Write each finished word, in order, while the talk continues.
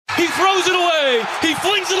He throws it away. He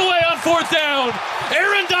flings it away on fourth down.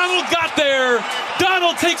 Aaron Donald got there.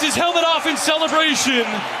 Donald takes his helmet off in celebration.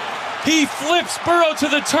 He flips Burrow to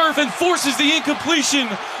the turf and forces the incompletion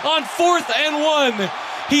on 4th and 1.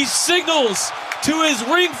 He signals to his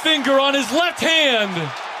ring finger on his left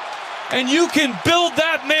hand. And you can build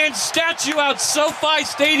that man's statue out SoFi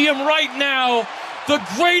Stadium right now. The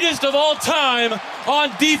greatest of all time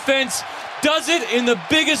on defense does it in the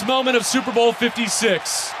biggest moment of Super Bowl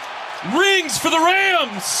 56. Rings for the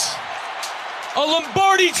Rams. A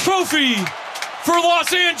Lombardi trophy for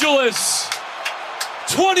Los Angeles.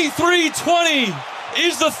 23-20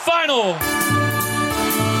 is the final.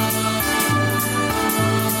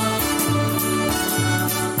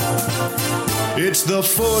 It's the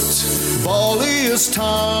footballiest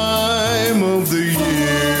time of the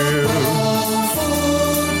year,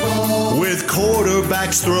 with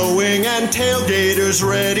quarterbacks throwing and tailgaters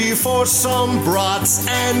ready for some brats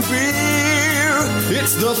and beer.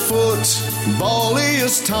 It's the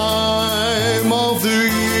footballiest time of the year.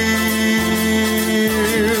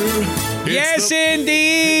 Yes,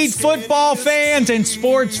 indeed, football fans and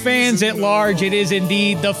sports fans at large, it is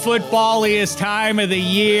indeed the footballiest time of the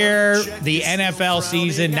year. The NFL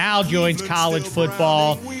season now joins college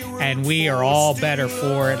football, and we are all better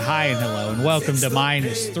for it. Hi and hello, and welcome to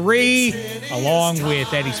 -3, along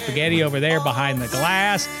with Eddie Spaghetti over there behind the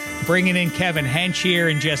glass. Bringing in Kevin Hench here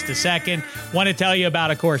in just a second. Want to tell you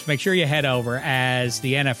about, of course, make sure you head over as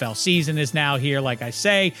the NFL season is now here. Like I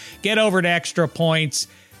say, get over to Extra Points,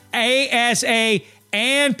 ASA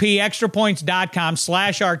and P,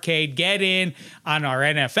 extrapoints.com/arcade. Get in on our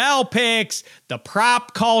NFL picks, the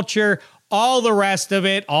prop culture, all the rest of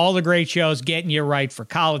it, all the great shows getting you right for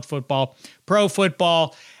college football, pro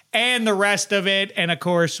football, and the rest of it. And, of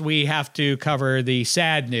course, we have to cover the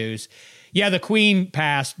sad news. Yeah, the Queen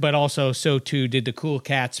passed, but also so too did the Cool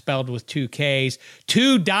Cat, spelled with 2 Ks.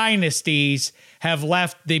 2 dynasties have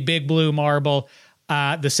left the Big Blue Marble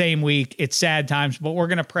the same week. It's sad times, but we're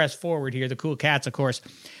going to press forward here. The Cool Cats, of course,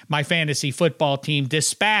 my fantasy football team,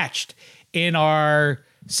 dispatched in our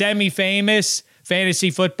semi-famous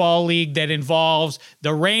fantasy football league that involves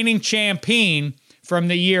the reigning champion from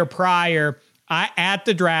the year prior at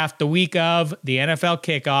the draft, the week of the NFL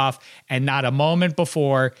kickoff, and not a moment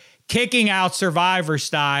before, kicking out Survivor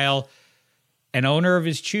style, an owner of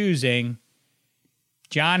his choosing,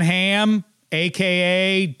 John Hamm,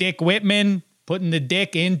 a.k.a. Dick Whitman, putting the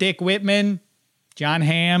dick in Dick Whitman. John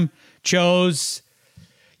Hamm chose,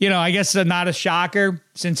 I guess not a shocker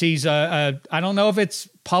since he's I don't know if it's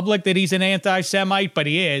public that he's an anti-Semite, but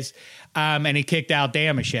he is. And he kicked out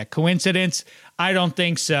Damashek. Coincidence? I don't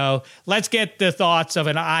think so. Let's get the thoughts of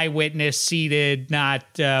an eyewitness seated not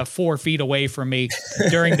 4 feet away from me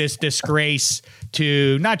during this disgrace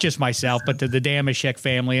to not just myself, but to the Damashek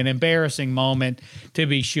family. An embarrassing moment, to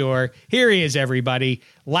be sure. Here he is, everybody.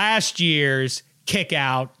 Last year's kick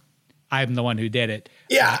out. I'm the one who did it.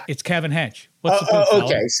 Yeah. It's Kevin Hench. What's the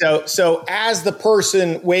okay. So as the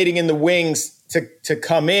person waiting in the wings to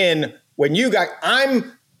come in, when you got,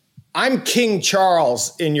 I'm King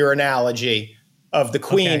Charles in your analogy of the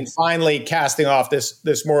Queen finally casting off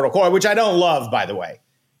this mortal coil, which I don't love, by the way.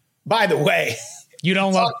 You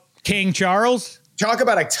don't love King Charles? Talk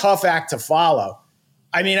about a tough act to follow.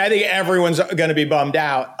 I mean, I think everyone's going to be bummed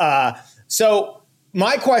out. So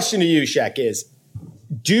my question to you, Shek, is,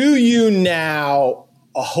 do you now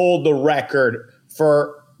hold the record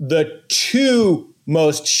for the 2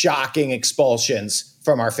 most shocking expulsions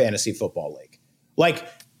from our fantasy football league? Like,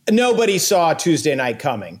 nobody saw Tuesday night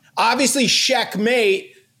coming. Obviously,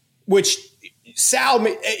 Checkmate, which Sal,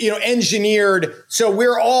 engineered. So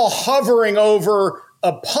we're all hovering over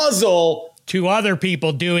a puzzle. 2 other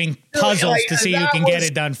people doing puzzles to see who can get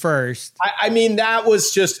it done first. I mean, that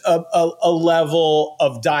was just a level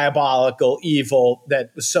of diabolical evil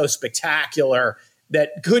that was so spectacular that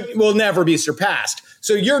will never be surpassed.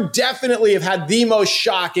 So you're definitely have had the most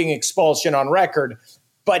shocking expulsion on record.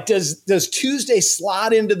 But does Tuesday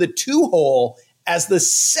slot into the 2 hole as the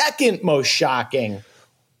second most shocking?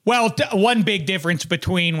 Well, one big difference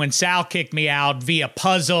between when Sal kicked me out via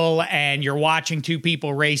puzzle and you're watching 2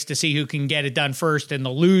 people race to see who can get it done first, and the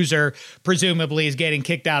loser presumably is getting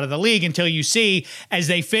kicked out of the league until you see, as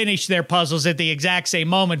they finish their puzzles at the exact same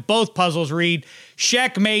moment, both puzzles read,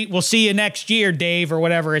 "Checkmate, we'll see you next year, Dave," or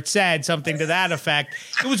whatever it said, something to that effect.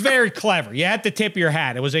 It was very clever. You had to tip your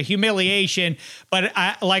hat. It was a humiliation, but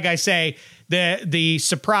like I say, the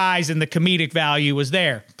surprise and the comedic value was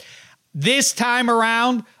there. This time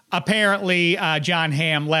around, apparently, John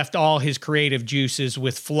Hamm left all his creative juices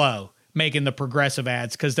with Flo making the progressive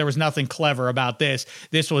ads because there was nothing clever about this.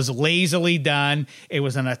 This was lazily done. It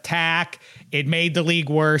was an attack. It made the league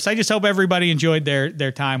worse. I just hope everybody enjoyed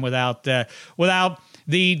their time without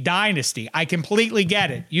the dynasty. I completely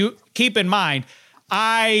get it. You keep in mind,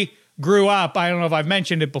 I grew up, I don't know if I've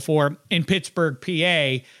mentioned it before, in Pittsburgh,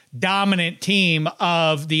 PA, dominant team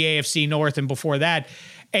of the AFC North, and before that,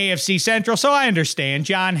 AFC Central. So I understand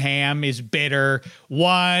Jon Hamm is bitter.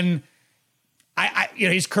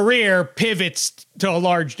 His career pivots to a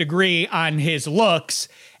large degree on his looks,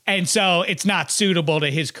 and so it's not suitable to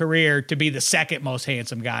his career to be the second most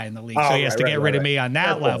handsome guy in the league. So he has to get rid of me on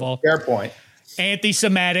that level. Fair point.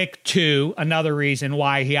 Anti-Semitic, 2, another reason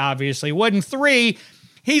why he obviously wouldn't. 3,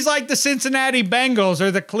 he's like the Cincinnati Bengals or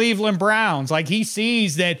the Cleveland Browns. Like, he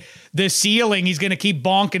sees that the ceiling, he's going to keep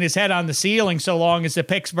bonking his head on the ceiling so long as the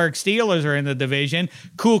Pittsburgh Steelers are in the division.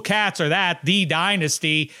 Cool Cats are the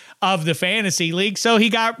dynasty of the fantasy league. So he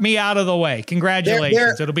got me out of the way.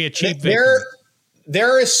 Congratulations. It'll be a cheap victory.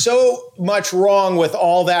 There is so much wrong with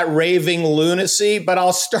all that raving lunacy, but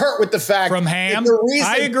I'll start with the fact from Hamm.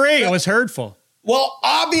 I agree. It was hurtful. Well,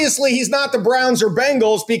 obviously he's not the Browns or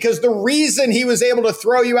Bengals, because the reason he was able to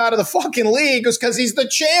throw you out of the fucking league was because he's the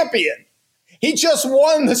champion. He just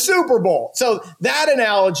won the Super Bowl. So that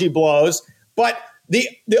analogy blows. But the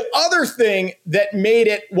other thing that made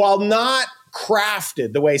it, while not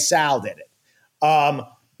crafted the way Sal did it,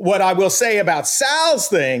 what I will say about Sal's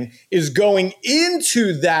thing is, going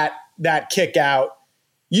into that kick out,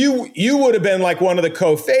 you would have been like one of the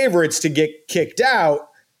co-favorites to get kicked out.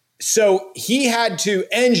 So he had to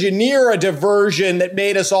engineer a diversion that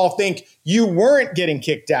made us all think you weren't getting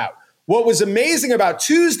kicked out. What was amazing about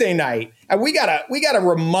Tuesday night, and we gotta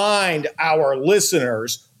remind our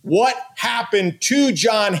listeners what happened to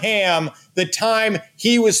Jon Hamm the time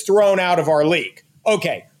he was thrown out of our league.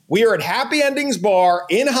 Okay, we are at Happy Endings Bar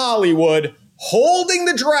in Hollywood, holding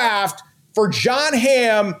the draft for Jon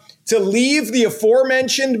Hamm to leave the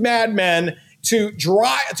aforementioned Mad Men to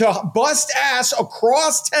bust ass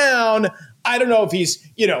across town. I don't know if he's,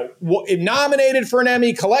 nominated for an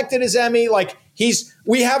Emmy, collected his Emmy. Like,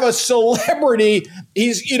 we have a celebrity.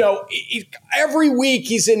 He's, every week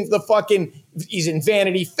he's in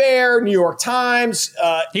Vanity Fair, New York Times.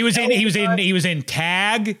 He was in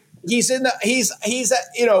Tag.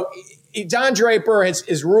 Don Draper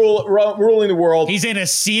is ruling the world. He's in a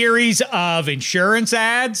series of insurance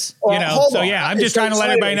ads. I'm just trying to let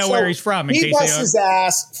everybody know where he's from. He busts his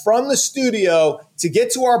ass from the studio to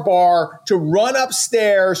get to our bar, to run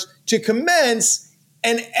upstairs, to commence,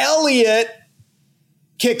 and Elliot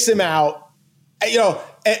kicks him out.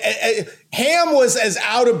 Hamm was as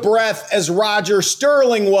out of breath as Roger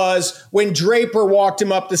Sterling was when Draper walked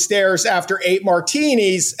him up the stairs after 8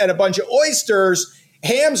 martinis and a bunch of oysters.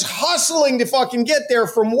 Hamm's hustling to fucking get there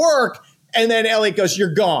from work, and then Elliot goes,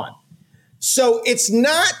 "You're gone." So it's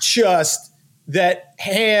not just that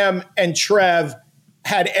Hamm and Trev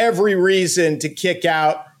had every reason to kick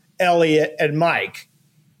out Elliot and Mike.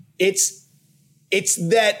 It's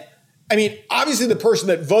that, obviously the person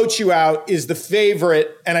that votes you out is the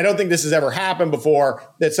favorite, and I don't think this has ever happened before,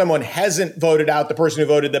 that someone hasn't voted out the person who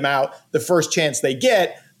voted them out the first chance they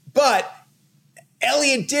get. But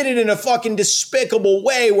Elliot did it in a fucking despicable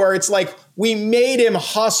way where it's like we made him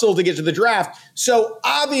hustle to get to the draft. So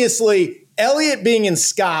obviously, Elliot being in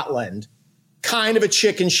Scotland, kind of a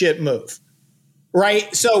chicken shit move,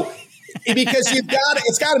 right? So because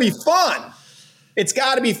it's got to be fun. It's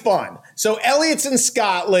got to be fun. So Elliot's in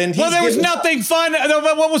Scotland. Well, there was nothing fun.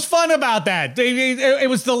 What was fun about that? It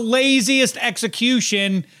was the laziest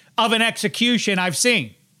execution of an execution I've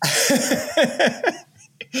seen.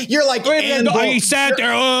 You're like, he sat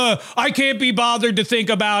there. I can't be bothered to think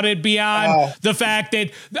about it beyond the fact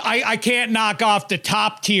that I can't knock off the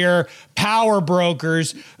top tier power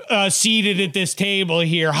brokers seated at this table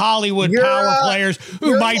here, Hollywood power players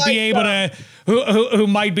who might be able to. Who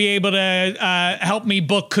might be able to help me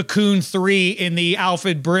book Cocoon 3 in the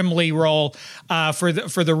Alfred Brimley role for the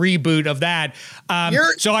reboot of that.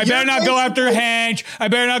 So I better not go after Hench. I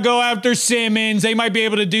better not go after Simmons. They might be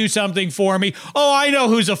able to do something for me. Oh, I know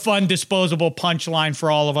who's a fun disposable punchline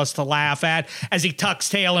for all of us to laugh at as he tucks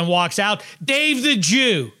tail and walks out. Dave the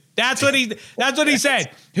Jew. That's what he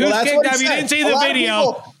said. Who's kicked out? You didn't see the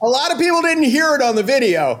video. A lot of people didn't hear it on the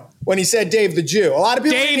video when he said Dave the Jew. A lot of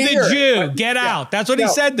people didn't hear it. Dave the Jew, get out. That's what he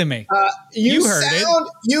said to me. You heard it.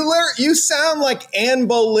 You sound like Anne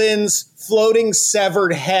Boleyn's floating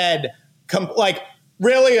severed head. Like,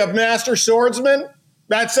 really, a master swordsman?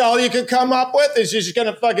 That's all you could come up with? Is you're just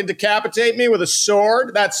going to fucking decapitate me with a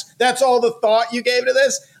sword? That's all the thought you gave to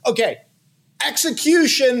this? Okay.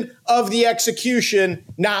 Execution of the execution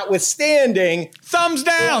notwithstanding. Thumbs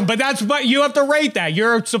down, but that's what you have to rate that.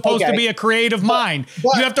 You're supposed to be a creative mind.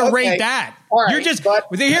 You have to rate that. All right, You're just,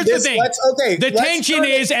 here's the thing. The tension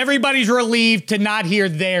is everybody's relieved to not hear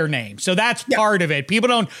their name. So that's part of it. People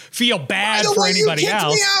don't feel bad for anybody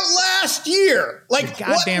else. You kicked me out last year. Like,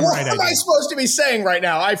 what am I supposed to be saying right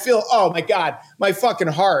now? I feel, oh my God, my fucking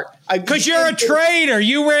heart. Because you're a traitor.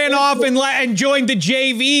 You ran off and joined the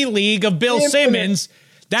JV league of Bill Simmons.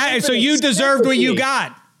 So you deserved what you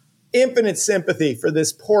got. Infinite sympathy for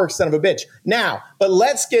this poor son of a bitch. Now, but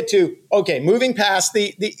let's get to, moving past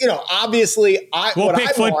the obviously we'll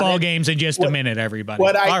pick football games in just a minute, everybody.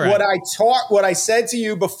 What I said to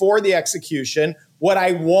you before the execution, what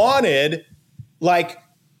I wanted,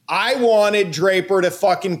 I wanted Draper to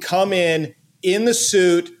fucking come in the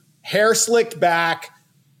suit, hair slicked back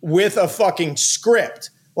with a fucking script.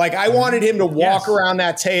 Like, I wanted him to walk around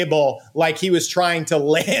that table like he was trying to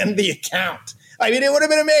land the account. I mean, it would have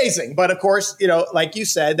been amazing. But of course, like you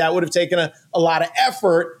said, that would have taken a lot of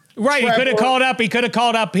effort. Right. He could have called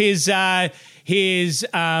up his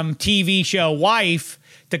TV show wife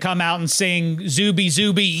to come out and sing Zuby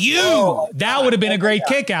Zuby You. That would have been a great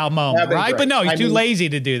kick out moment, right? But no, he's too lazy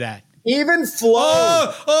to do that. Even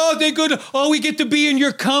Flo. We get to be in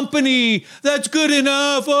your company. That's good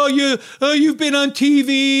enough. You've been on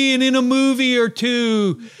TV and in a movie or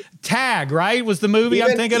two. Tag, right? Was the movie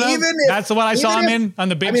I'm thinking of? That's the one I saw him in on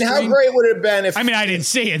the big screen. How great would it have been if... I didn't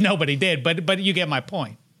see it. Nobody did. But you get my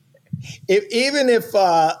point. Even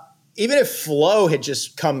if Flo had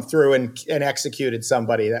just come through and executed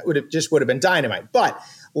somebody, that would have been dynamite. But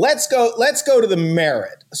let's go to the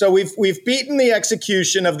merit. So we've beaten the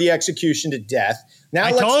execution to death. Now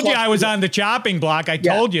I told you I was on the chopping block. I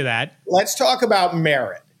told you that. Let's talk about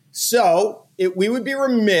merit. So we would be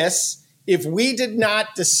remiss if we did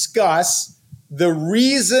not discuss the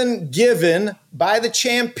reason given by the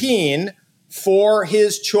champion for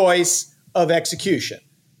his choice of execution.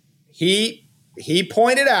 He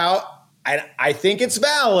pointed out, and I think it's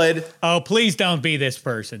valid. Oh, please don't be this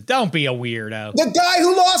person. Don't be a weirdo. The guy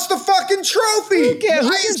who lost the fucking trophy.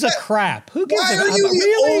 Who gives a crap? Why are you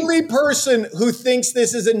the only person who thinks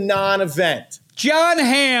this is a non-event? John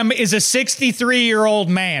Hamm is a 63-year-old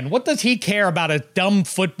man. What does he care about a dumb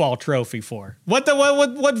football trophy for? What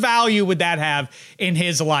value would that have in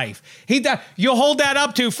his life? You hold that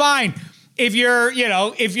up to fine. If you're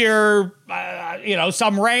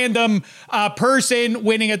some random person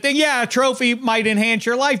winning a thing, a trophy might enhance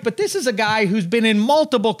your life. But this is a guy who's been in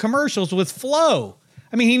multiple commercials with Flo.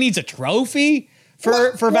 He needs a trophy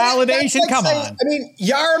for validation. Come on.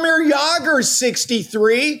 Jaromir Jagr's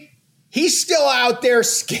 63. He's still out there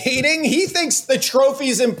skating. He thinks the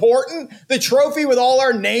trophy's important. The trophy with all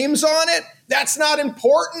our names on it, that's not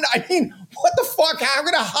important. What the fuck? How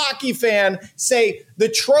could a hockey fan say the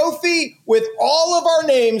trophy with all of our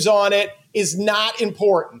names on it is not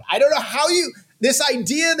important? I don't know how this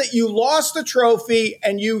idea that you lost the trophy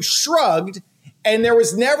and you shrugged and there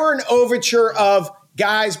was never an overture of,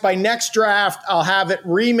 guys, by next draft, I'll have it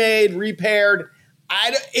remade, repaired.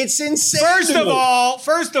 It's insane. First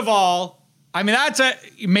of all,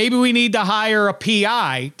 maybe we need to hire a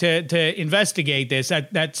PI to investigate this.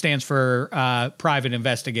 That stands for private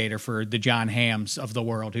investigator for the John Hams of the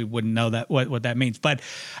world who wouldn't know that what that means. But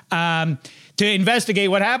to investigate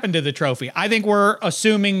what happened to the trophy, I think we're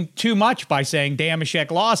assuming too much by saying Damashek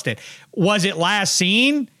lost it. Was it last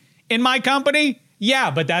seen in my company?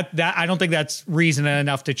 Yeah, but that I don't think that's reason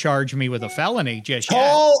enough to charge me with a felony just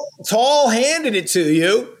yet. Tall handed it to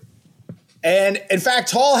you. And in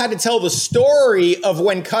fact, Tall had to tell the story of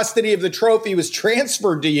when custody of the trophy was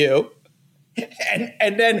transferred to you.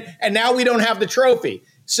 And now we don't have the trophy.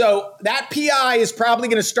 So that PI is probably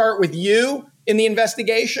going to start with you in the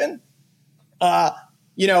investigation.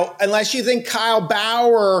 Unless you think Kyle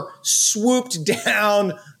Bauer swooped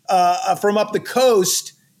down from up the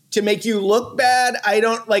coast to make you look bad.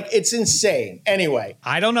 It's insane. Anyway.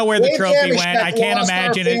 I don't know where the trophy went. I can't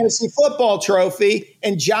imagine it. Fantasy football trophy,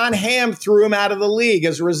 and John Hamm threw him out of the league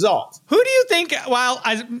as a result. Who do you think,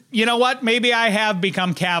 you know what? Maybe I have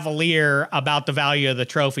become cavalier about the value of the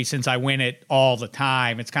trophy since I win it all the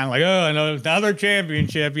time. It's kind of like, another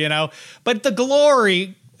championship, But the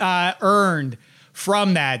glory earned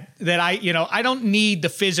from that I don't need the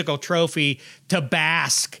physical trophy to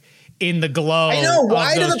bask in the glow. I know.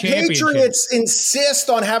 Why do the Patriots insist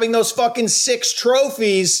on having those fucking 6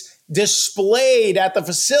 trophies displayed at the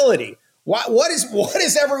facility? What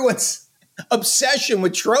is everyone's obsession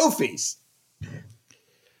with trophies?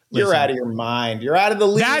 You're out of your mind. You're out of the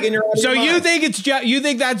league and you're out of your mind. So you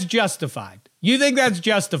think that's justified? You think that's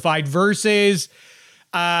justified versus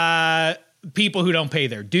people who don't pay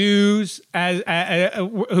their dues,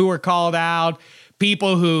 who are called out,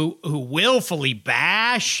 people who willfully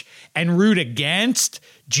bash and root against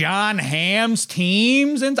Jon Hamm's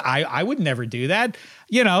teams. And I would never do that.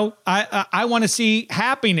 You know, I want to see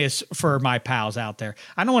happiness for my pals out there.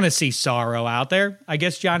 I don't want to see sorrow out there. I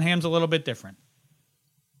guess Jon Hamm's a little bit different.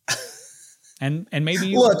 And maybe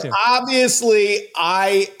you look, too. Obviously,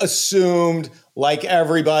 I assumed, like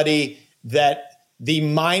everybody, that the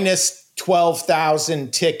minus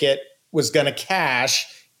 12,000 ticket was going to cash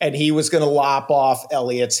and he was going to lop off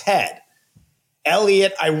Elliot's head.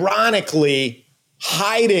 Elliot, ironically,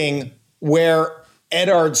 hiding where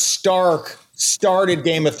Eddard Stark started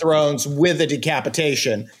Game of Thrones with a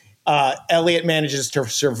decapitation. Elliot manages to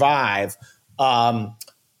survive.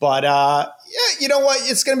 But you know what?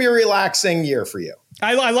 It's going to be a relaxing year for you.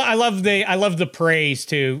 I love the praise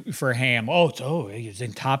too for Hamm. He's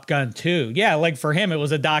in Top Gun 2. Yeah, like for him, it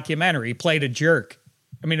was a documentary. He played a jerk.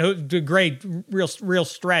 I mean, a great, real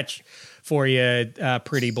stretch for you,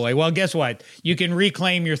 pretty boy. Well, guess what? You can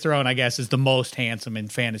reclaim your throne, I guess, as the most handsome in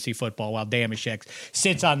fantasy football while Damashek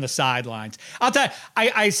sits on the sidelines. I'll tell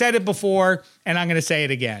you, I said it before, and I'm going to say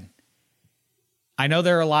it again. I know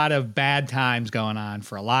there are a lot of bad times going on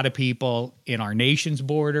for a lot of people in our nation's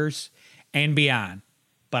borders and beyond.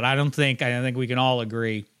 But I think we can all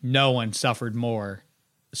agree no one suffered more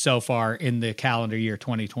so far in the calendar year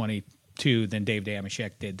 2022 than Dave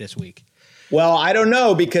Damashek did this week. Well, I don't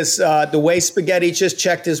know, because the way Spaghetti just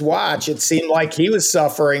checked his watch, it seemed like he was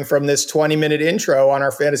suffering from this 20-minute intro on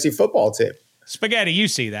our fantasy football team. Spaghetti, you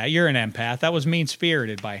see that. You're an empath. That was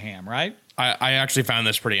mean-spirited by Hamm, right? I actually found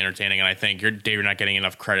this pretty entertaining, and I think you're not getting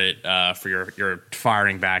enough credit for your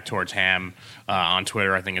firing back towards Hamm on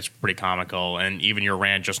Twitter. I think it's pretty comical, and even your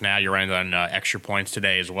rant just now, your rant on extra points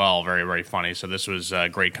today as well, very, very funny. So this was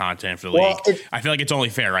great content for the league. I feel like it's only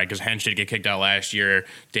fair, right? Because Hench did get kicked out last year,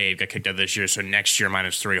 Dave got kicked out this year, so next year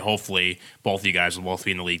 -3. Hopefully, both of you guys will both be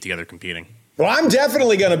in the league together competing. Well, I'm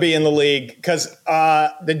definitely going to be in the league because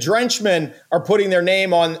the Drenchmen are putting their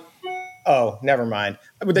name on. Oh, never mind.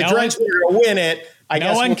 But the Drenchmen are going to win it.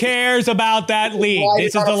 No one cares about that league.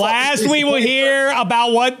 This is the last we will hear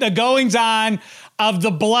about what the goings on of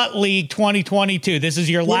the Blut League 2022. This is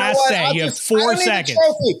your last say. You have 4 seconds.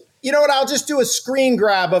 You know what? I'll just do a screen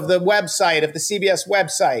grab of the website, of the CBS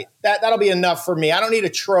website. That'll be enough for me. I don't need a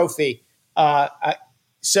trophy. But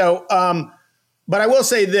I will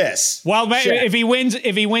say this. Well,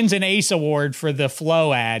 if he wins an Ace Award for the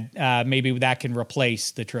Flow ad, maybe that can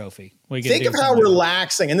replace the trophy. Think of how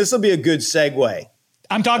relaxing, and this will be a good segue.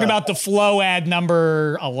 I'm talking about the Flow ad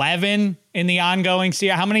number 11 in the ongoing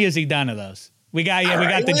series. How many has he done of those? We got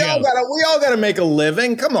the joke. We all got to make a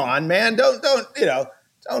living. Come on, man. Don't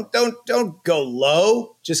go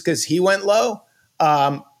low just because he went low.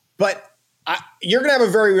 But you're going to have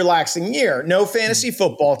a very relaxing year. No fantasy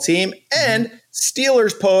football team, and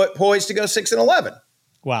Steelers poised to go 6-11.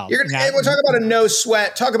 Wow. We'll talk about a no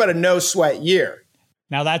sweat. Talk about a no sweat year.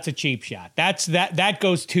 Now that's a cheap shot. That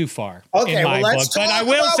goes too far. Okay, in my let's book. But I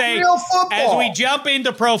will say, as we jump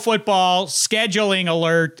into pro football scheduling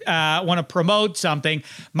alert, want to promote something.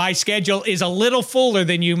 My schedule is a little fuller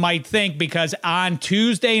than you might think because on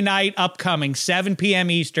Tuesday night, upcoming 7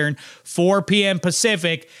 p.m. Eastern, 4 p.m.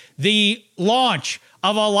 Pacific, the launch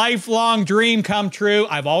of a lifelong dream come true.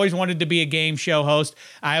 I've always wanted to be a game show host.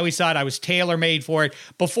 I always thought I was tailor-made for it.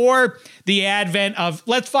 Before the advent of,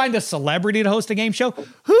 let's find a celebrity to host a game show,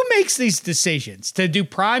 who makes these decisions to do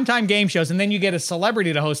primetime game shows and then you get a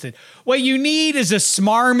celebrity to host it? What you need is a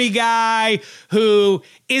smarmy guy who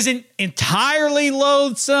isn't entirely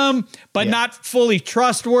loathsome, but not fully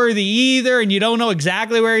trustworthy either, and you don't know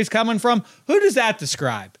exactly where he's coming from. Who does that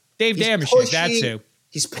describe? Dave Damashek, that's who.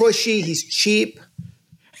 He's pushy, he's cheap.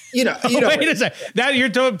 Wait a second. That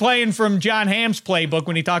you're playing from Jon Hamm's playbook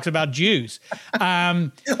when he talks about Jews.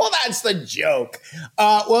 Well, that's the joke.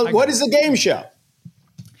 What is the game show?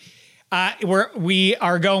 We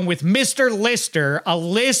are going with Mr. Lister, a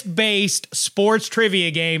list-based sports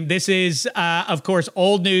trivia game. This is, of course,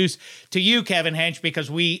 old news to you, Kevin Hench,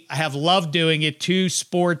 because we have loved doing it. 2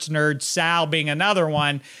 sports nerds, Sal being another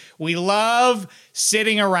one. We love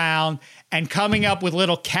sitting around and coming up with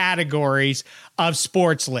little categories of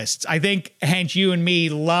sports lists. I think, Hench, you and me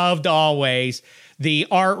loved always the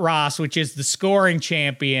Art Ross, which is the scoring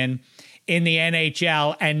champion in the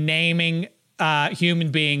NHL, and naming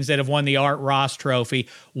human beings that have won the Art Ross trophy.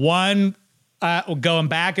 One going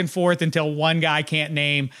back and forth until one guy can't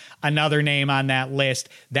name another name on that list.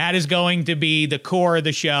 That is going to be the core of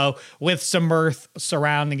the show with some mirth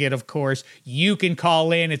surrounding it, of course. You can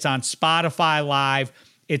call in. It's on Spotify Live.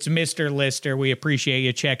 It's Mr. Lister. We appreciate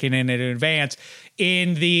you checking in advance.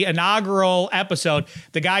 In the inaugural episode,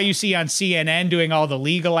 the guy you see on CNN doing all the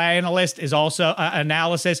legal analysis is also a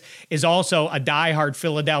diehard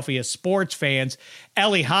Philadelphia sports fans.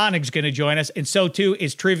 Ellie Honig's going to join us, and so too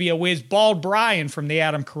is trivia whiz Bald Brian from the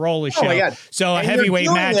Adam Carolla Show. Oh my God. So and a heavyweight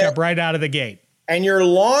matchup right out of the gate. And you're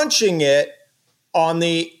launching it on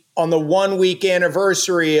the 1 week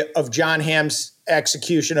anniversary of John Hamm's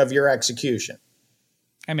execution of your execution.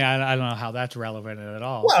 I mean, I don't know how that's relevant at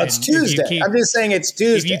all. Well, it's Tuesday. I'm just saying it's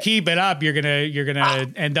Tuesday. If you keep it up, you're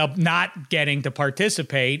gonna end up not getting to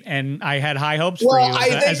participate. And I had high hopes for you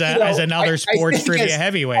as another sports trivia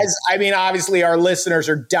heavyweight. Obviously, our listeners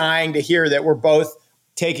are dying to hear that we're both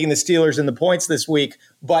taking the Steelers in the points this week.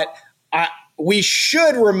 But we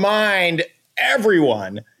should remind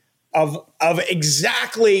everyone of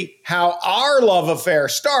exactly how our love affair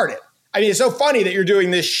started. I mean, it's so funny that you're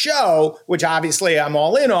doing this show, which obviously I'm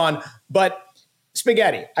all in on, but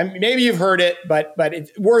Spaghetti, maybe you've heard it, but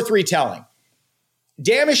it's worth retelling.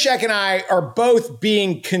 Damashek and I are both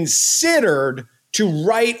being considered to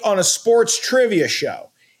write on a sports trivia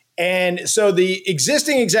show. And so the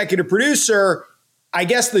existing executive producer, I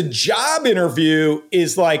guess the job interview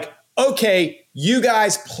is like, okay, you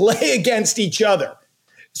guys play against each other.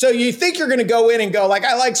 So you think you're going to go in and go like,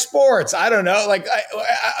 I like sports. I don't know.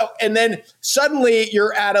 And then suddenly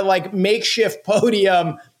you're at a like makeshift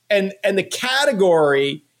podium and the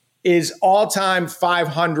category is all-time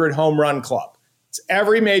 500 home run club. It's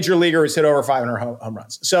every major leaguer has hit over 500 home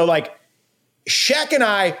runs. So like Sheck and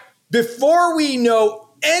I, before we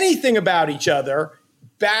know anything about each other,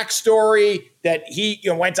 backstory that he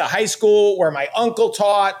went to high school where my uncle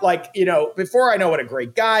taught, before I know what a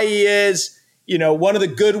great guy he is, one of the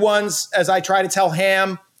good ones, as I try to tell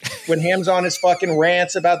Ham when Ham's on his fucking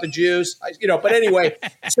rants about the Jews, but anyway,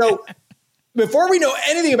 so before we know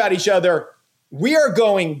anything about each other, we are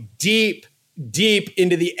going deep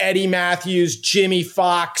into the Eddie Matthews, Jimmy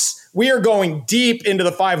Fox. We are going deep into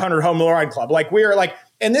the 500 home run club.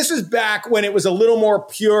 And this was back when it was a little more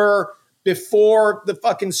pure, before the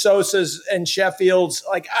fucking Sosas and Sheffields.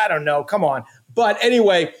 I don't know. Come on. But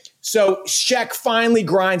anyway, so Sheck finally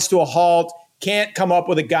grinds to a halt. Can't come up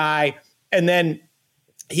with a guy. And then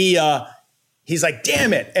he's like,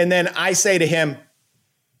 damn it. And then I say to him,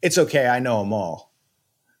 it's okay. I know them all.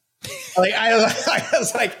 I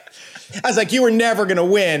was like, you were never going to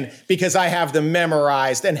win because I have them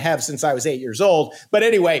memorized and have since I was 8 years old. But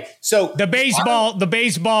anyway, so the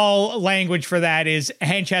baseball language for that is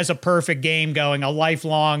Hench has a perfect game going, a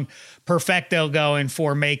lifelong perfecto going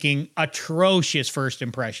for making atrocious first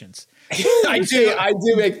impressions. I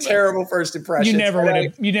do make terrible first impressions. You never would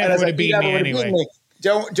have beaten me anyway.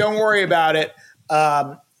 Don't worry about it.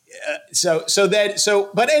 But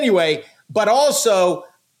anyway, but also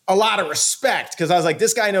a lot of respect because I was like,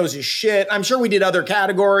 this guy knows his shit. I'm sure we did other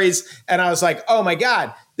categories, and I was like, oh my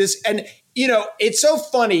God, this. And it's so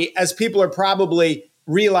funny, as people are probably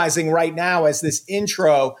realizing right now as this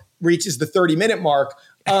intro reaches the 30-minute mark.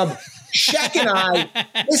 Sheck and I,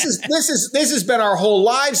 this has been our whole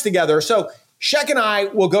lives together. So Sheck and I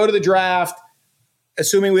will go to the draft,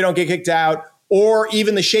 assuming we don't get kicked out, or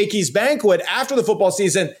even the Shakey's banquet after the football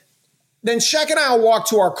season. Then Sheck and I will walk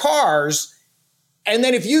to our cars. And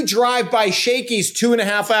then if you drive by Shakey's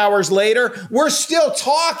 2.5 hours later, we're still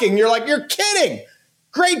talking. You're like, you're kidding.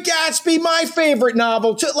 Great Gatsby, my favorite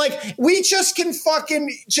novel. We just can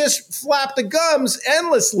fucking just flap the gums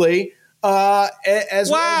endlessly. So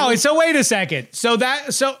wait a second. So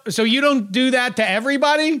you don't do that to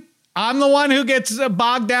everybody? I'm the one who gets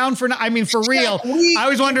bogged down for real. I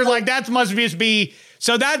always wondered that must just be,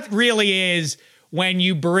 so that really is when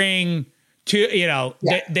you bring to,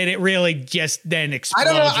 that it really just then explodes.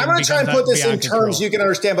 I don't know. I'm going to try and put this in terms you can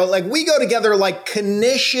understand, but we go together like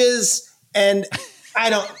Knishes and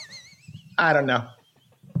I don't know.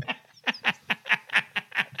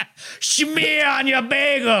 Schmear on your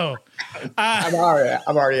bagel. I'm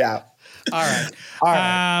already out. All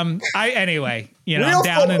right. Anyway, Real I'm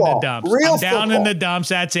down football. in the dumps. Real I'm down football. in the dumps.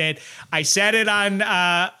 That's it. I said it on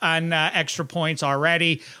Extra Points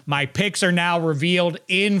already. My picks are now revealed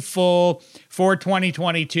in full for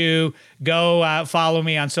 2022. Go follow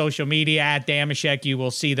me on social media at Damashek. You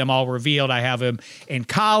will see them all revealed. I have them in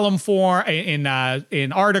column form, in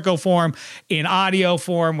article form, in audio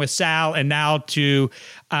form with Sal, and now to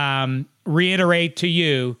reiterate to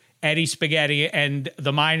you, Eddie Spaghetti and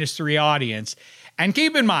the -3 audience. And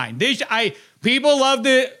keep in mind, people love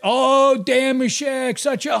Damashek,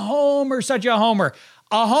 such a homer, such a homer.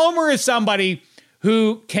 A homer is somebody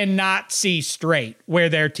who cannot see straight where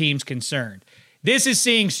their team's concerned. This is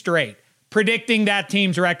seeing straight. predicting that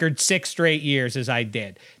team's record 6 straight years as I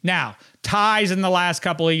did. Now, ties in the last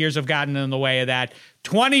couple of years have gotten in the way of that.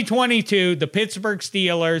 2022, the Pittsburgh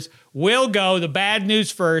Steelers will go, the bad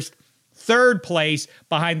news first, 3rd place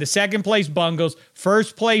behind the 2nd place Bungles,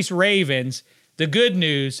 1st place Ravens. The good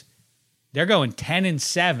news, they're going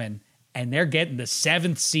 10-7, and they're getting the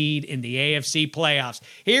 7th seed in the AFC playoffs.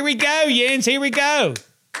 Here we go, Yins. Here we go.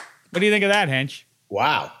 What do you think of that, Hench?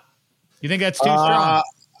 Wow. You think that's too strong?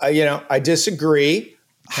 I disagree. Okay.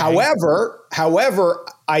 However,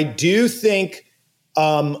 I do think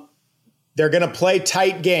they're going to play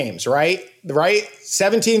tight games, right?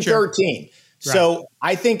 17-13. Sure. Right. So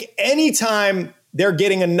I think anytime they're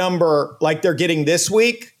getting a number like they're getting this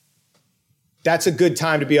week, that's a good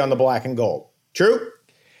time to be on the black and gold. True?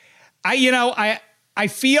 I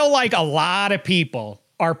feel like a lot of people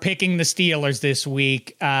are picking the Steelers this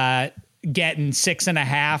week, getting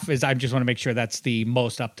 6.5. I just want to make sure that's the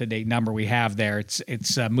most up-to-date number we have there.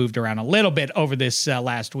 It's moved around a little bit over this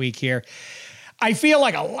last week here. I feel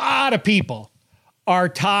like a lot of people are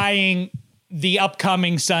tying the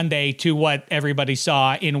upcoming Sunday to what everybody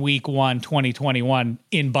saw in week 1, 2021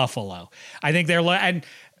 in Buffalo. I think and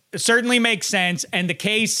it certainly makes sense. And the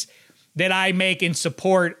case that I make in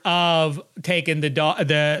support of taking the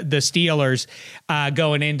Steelers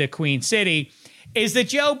going into Queen City is that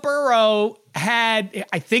Joe Burrow had,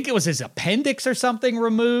 I think it was his appendix or something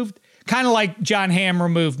removed, kind of like John Hamm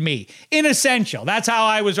removed me. In essential, that's how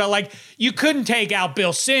I was like, you couldn't take out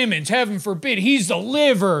Bill Simmons, heaven forbid, he's the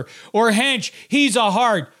liver, or Hench, he's a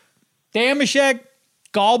heart. Damashek,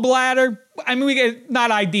 gallbladder, I mean, we get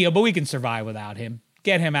not ideal, but we can survive without him.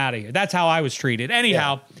 Get him out of here. That's how I was treated.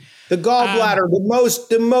 Anyhow. Yeah. The gallbladder,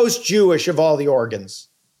 the most Jewish of all the organs.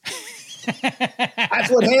 That's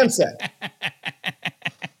what Ham said.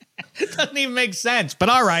 It doesn't even make sense, but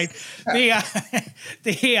all right.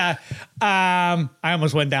 I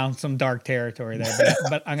almost went down some dark territory there,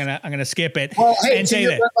 but I'm gonna skip it and say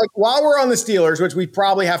that. Like, while we're on the Steelers, which we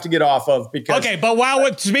probably have to get off of, because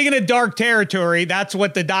but speaking of dark territory, that's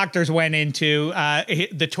what the doctors went into.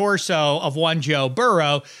 The torso of one Joe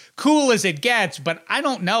Burrow, cool as it gets, but I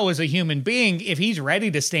don't know as a human being if he's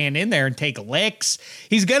ready to stand in there and take licks.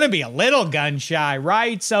 He's gonna be a little gun shy,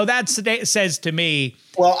 right? So that says to me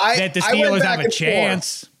that the Steelers have a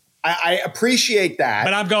chance. I appreciate that.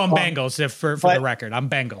 But I'm going Bengals for the record. I'm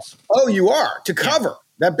Bengals. Oh, you are? To cover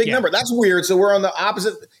that big number. That's weird. So we're on the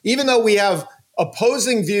opposite. Even though we have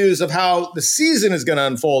opposing views of how the season is going to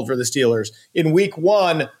unfold for the Steelers, in week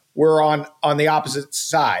 1, we're on the opposite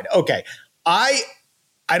side. Okay.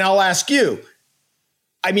 I'll ask you.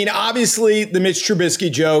 I mean, obviously, the Mitch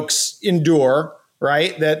Trubisky jokes endure,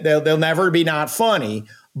 right? That they'll never be not funny.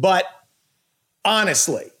 But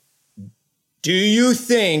honestly, do you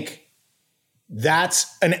think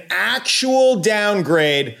that's an actual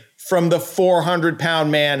downgrade from the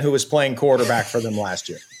 400-pound man who was playing quarterback for them last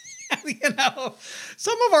year?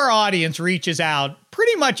 Some of our audience reaches out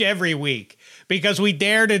pretty much every week because we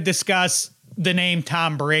dare to discuss the name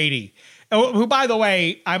Tom Brady, who, by the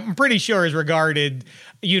way, I'm pretty sure is regarded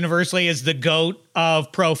universally as the GOAT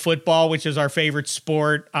of pro football, which is our favorite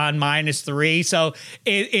sport on -3. So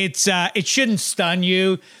it shouldn't stun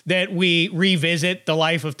you that we revisit the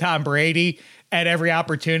life of Tom Brady at every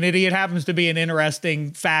opportunity. It happens to be an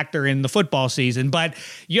interesting factor in the football season, but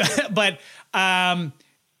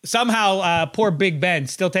somehow poor Big Ben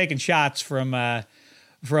still taking shots from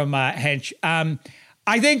Hench.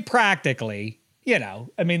 I think practically,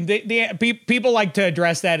 I mean, the people like to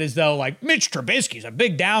address that as though like Mitch Trubisky's a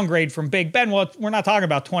big downgrade from Big Ben. Well, we're not talking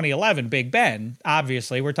about 2011 Big Ben.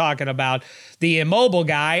 Obviously, we're talking about the immobile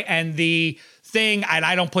guy and the thing. And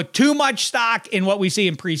I don't put too much stock in what we see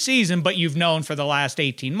in preseason, but you've known for the last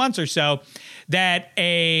 18 months or so that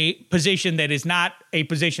a position that is not a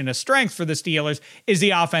position of strength for the Steelers is the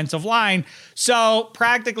offensive line. So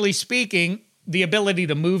practically speaking, the ability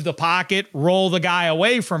to move the pocket, roll the guy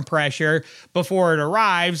away from pressure before it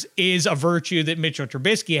arrives is a virtue that Mitchell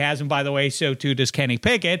Trubisky has. And by the way, so too does Kenny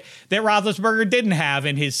Pickett, that Roethlisberger didn't have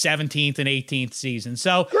in his 17th and 18th season.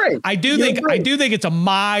 So I do think it's a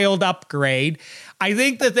mild upgrade. I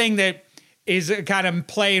think the thing that is kind of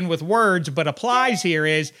playing with words but applies here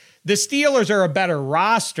is the Steelers are a better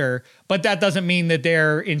roster, but that doesn't mean that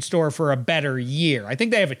they're in store for a better year. I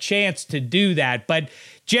think they have a chance to do that, but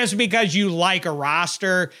just because you like a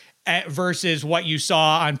roster versus what you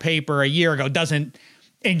saw on paper a year ago doesn't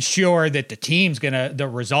ensure that the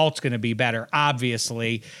result's gonna be better.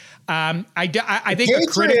 Obviously, I think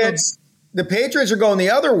the Patriots are going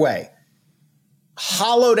the other way.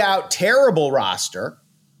 Hollowed out, terrible roster,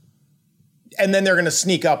 and then they're going to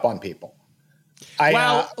sneak up on people.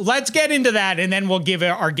 Let's get into that, and then we'll give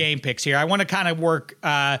our game picks here. I want to kind of work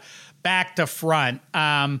back to front.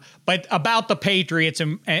 But about the Patriots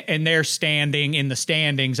and their standing in the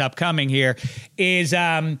standings upcoming here is,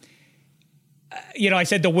 I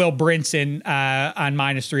said to Will Brinson on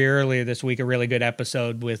 -3 earlier this week, a really good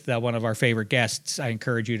episode with one of our favorite guests. I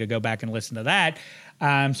encourage you to go back and listen to that.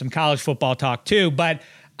 Some college football talk too. But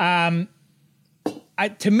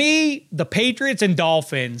to me, the Patriots and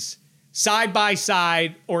Dolphins, side by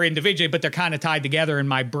side or individually, but they're kind of tied together in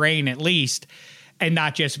my brain at least. And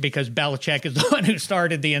not just because Belichick is the one who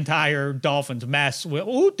started the entire Dolphins mess.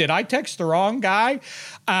 Ooh, did I text the wrong guy?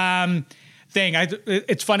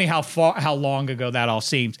 It's funny how long ago that all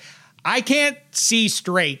seems. I can't see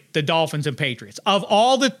straight the Dolphins and Patriots. Of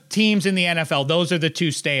all the teams in the NFL, those are the two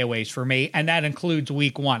stayaways for me, and that includes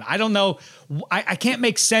week 1. I don't know. I can't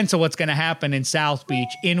make sense of what's going to happen in South Beach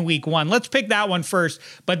in week 1. Let's pick that one first,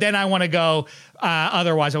 but then I want to go.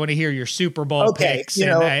 Otherwise, I want to hear your Super Bowl picks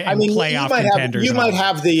and playoff contenders. You might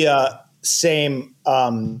have the same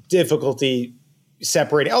difficulty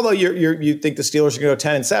separating, although you think the Steelers are going to go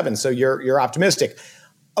 10-7, so you're optimistic.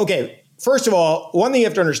 Okay. First of all, one thing you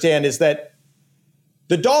have to understand is that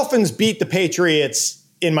the Dolphins beat the Patriots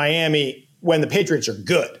in Miami when the Patriots are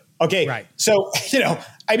good. Okay. Right. So,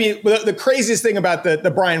 the craziest thing about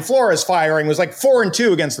the Brian Flores firing was like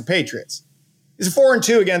 4-2 against the Patriots. It's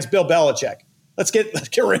 4-2 against Bill Belichick. Let's get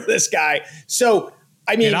rid of this guy. So,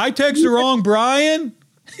 did I text the wrong Brian?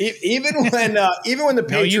 Even when the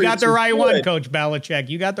Patriots, no, you got the right one, Coach Belichick.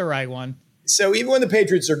 You got the right one. So even when the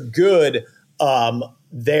Patriots are good,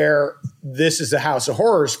 this is a house of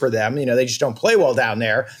horrors for them. They just don't play well down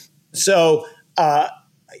there. So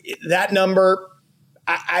that number,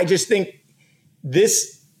 I just think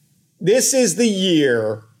this is the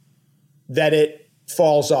year that it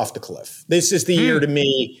falls off the cliff. This is the year to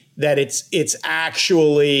me that it's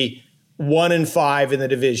actually 1-5 in the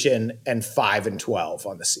division and 5-12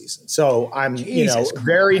 on the season. So I'm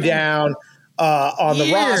very down on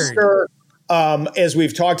the roster. As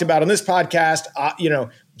we've talked about on this podcast,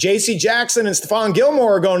 J.C. Jackson and Stephon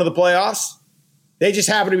Gilmore are going to the playoffs. They just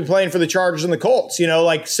happen to be playing for the Chargers and the Colts.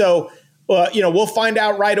 We'll find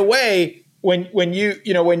out right away when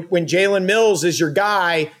Jalen Mills is your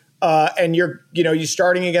guy and you're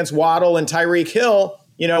starting against Waddle and Tyreek Hill.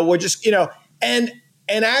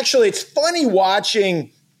 And actually, it's funny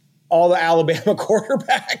watching all the Alabama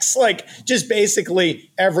quarterbacks, like just basically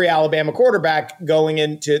every Alabama quarterback going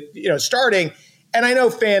into, starting. And I know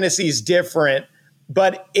fantasy is different,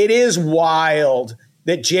 but it is wild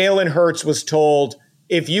that Jalen Hurts was told,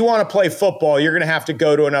 if you want to play football, you're going to have to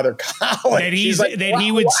go to another college.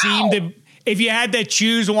 He would seem to, if you had to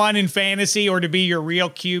choose one in fantasy or to be your real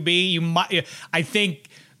QB, I think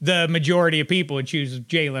the majority of people would choose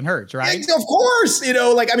Jalen Hurts, right? Of course,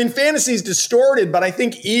 fantasy is distorted, but I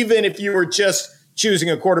think even if you were just choosing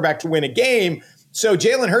a quarterback to win a game, so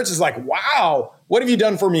Jalen Hurts is like, wow, what have you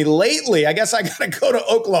done for me lately? I guess I got to go to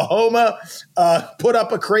Oklahoma, put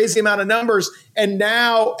up a crazy amount of numbers. And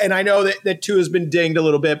I know that Tua has been dinged a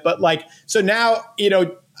little bit, but so now,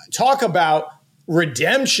 talk about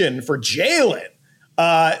redemption for Jalen.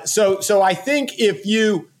 So I think if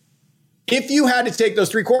you had to take those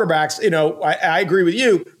three quarterbacks, I agree with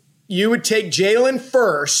you. You would take Jalen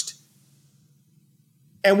first,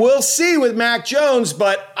 and we'll see with Mac Jones,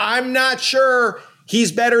 but I'm not sure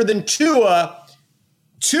he's better than Tua.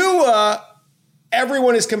 Tua,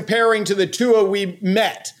 everyone is comparing to the Tua we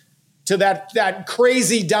met, to that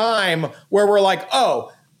crazy dime where we're like,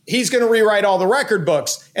 oh, he's going to rewrite all the record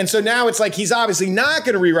books. And so now it's like he's obviously not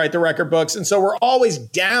going to rewrite the record books, and so we're always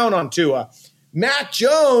down on Tua. Mac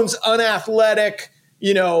Jones, unathletic,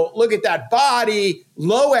 look at that body,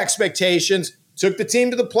 low expectations, took the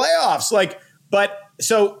team to the playoffs.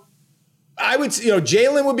 So I would,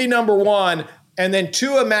 Jalen would be number one, and then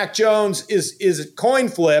Tua, Mac Jones is a coin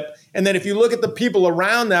flip. And then if you look at the people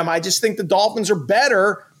around them, I just think the Dolphins are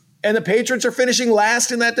better, and the Patriots are finishing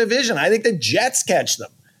last in that division. I think the Jets catch them.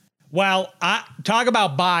 Well, talk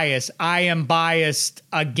about bias. I am biased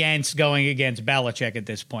against going against Belichick at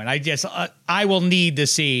this point. I will need to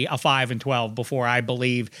see a 5-12 before I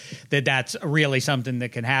believe that that's really something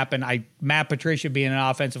that can happen. Matt Patricia being an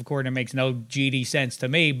offensive coordinator makes no GD sense to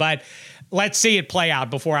me, but let's see it play out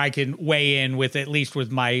before I can weigh in with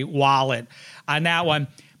my wallet on that one.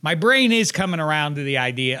 My brain is coming around to the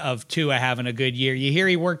idea of Tua having a good year. You hear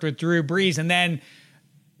he worked with Drew Brees, and then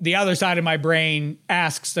the other side of my brain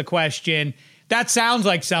asks the question, that sounds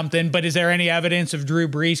like something, but is there any evidence of Drew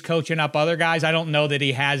Brees coaching up other guys? I don't know that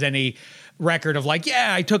he has any record of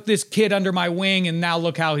I took this kid under my wing and now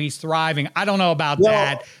look how he's thriving. I don't know about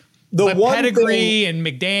that. but pedigree and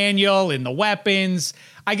McDaniel and the weapons,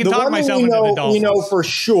 I can talk myself into the Dolphins. We know for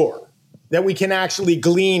sure that we can actually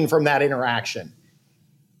glean from that interaction.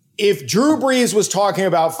 If Drew Brees was talking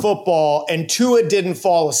about football and Tua didn't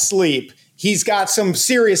fall asleep, he's got some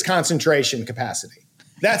serious concentration capacity.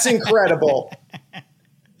 That's incredible.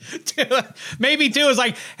 Maybe Tua's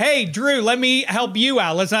like, hey, Drew, let me help you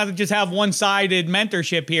out. Let's not just have one-sided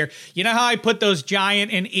mentorship here. You know how I put those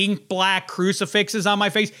giant and ink black crucifixes on my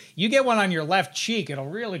face? You get one on your left cheek. It'll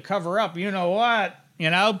really cover up. You know what?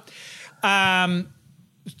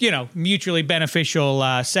 Mutually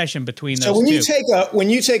beneficial session between those two. So when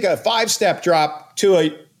you take a 5-step drop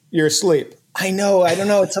to your sleep, I don't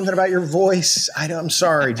know. It's something about your voice. I'm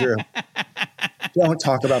sorry, Drew. Don't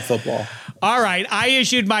talk about football. All right. I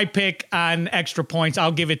issued my pick on extra points.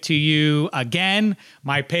 I'll give it to you again.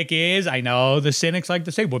 My pick is, I know the cynics like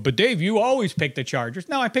to say, well, but Dave, you always pick the Chargers.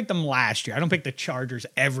 No, I picked them last year. I don't pick the Chargers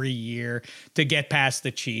every year to get past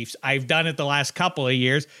the Chiefs. I've done it the last couple of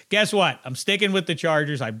years. Guess what? I'm sticking with the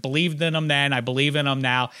Chargers. I believed in them then. I believe in them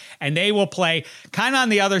now. And they will play kind of on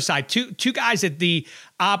the other side. Two guys at the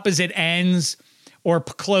opposite ends or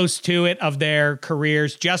close to it of their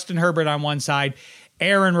careers. Justin Herbert on one side,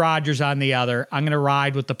 Aaron Rodgers on the other. I'm going to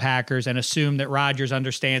ride with the Packers and assume that Rodgers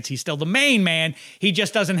understands he's still the main man. He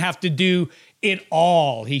just doesn't have to do it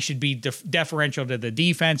all. He should be deferential to the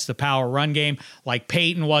defense, the power run game, like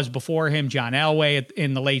Peyton was before him, John Elway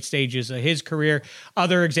in the late stages of his career.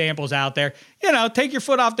 Other examples out there. Take your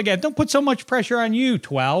foot off the gas. Don't put so much pressure on you,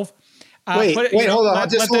 12. Wait, hold on.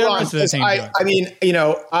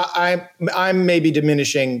 I'm maybe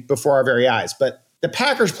diminishing before our very eyes, but the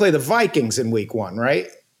Packers play the Vikings in week 1, right?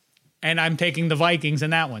 And I'm taking the Vikings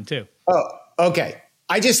in that one too. Oh, okay.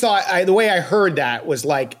 I just thought the way I heard that was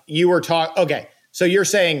like you were talking. Okay, so you're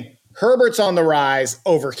saying Herbert's on the rise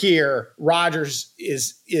over here. Rodgers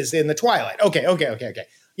is in the twilight. Okay.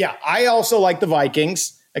 Yeah, I also like the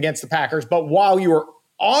Vikings against the Packers, but while you were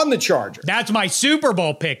on the Chargers. That's my Super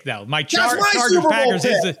Bowl pick, though. Chargers Super Bowl Packers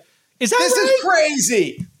pick. Is that this right? is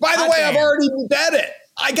crazy. By the way, I've already bet it.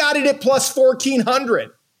 I got it at plus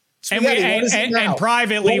 1,400. And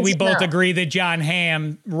privately, we both agree that John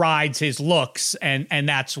Hamm rides his looks, and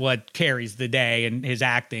that's what carries the day. And his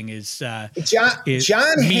acting is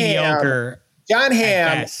mediocre. John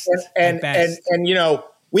Hamm, and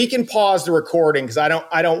we can pause the recording because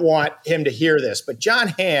I don't want him to hear this. But John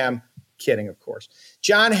Hamm, kidding, of course.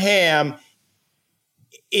 John Hamm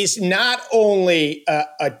is not only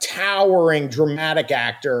a towering dramatic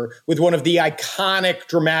actor with one of the iconic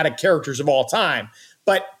dramatic characters of all time,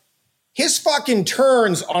 but his fucking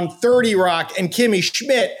turns on 30 Rock and Kimmy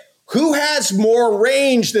Schmidt, who has more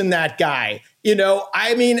range than that guy?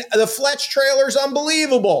 The Fletch trailer's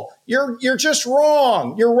unbelievable. You're just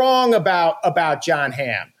wrong. You're wrong about John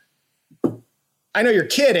Hamm. I know you're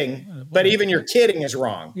kidding, but even your kidding is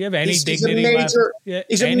wrong. You have any dignity left?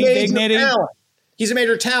 He's a major talent. He's a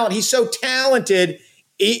major talent. He's so talented.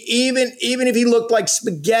 Even if he looked like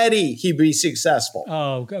spaghetti, he'd be successful.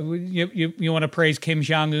 Oh, you want to praise Kim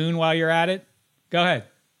Jong-un while you're at it? Go ahead.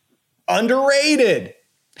 Underrated.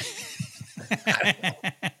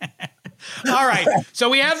 All right. So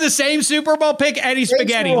we have the same Super Bowl pick, Eddie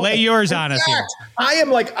Spaghetti. Lay yours on us here.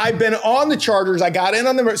 I've been on the Chargers. I got in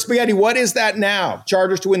on the Spaghetti. What is that now?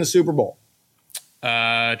 Chargers to win the Super Bowl.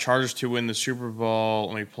 Chargers to win the Super Bowl.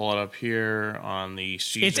 Let me pull it up here on the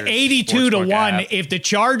Caesars. It's 82-1. App. If the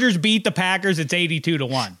Chargers beat the Packers, it's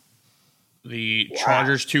 82-1. The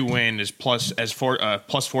Chargers to win is plus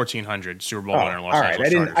 1,400 Super Bowl winner. All right,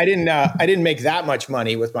 I didn't make that much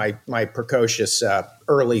money with my precocious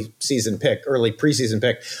early preseason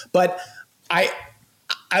pick, but I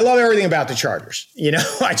love everything about the Chargers.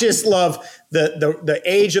 I just love the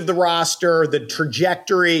age of the roster, the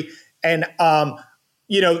trajectory, and I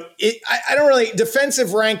don't really defensive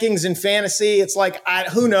rankings in fantasy. It's like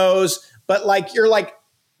who knows, but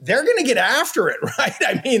they're going to get after it, right?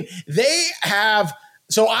 I mean, they have.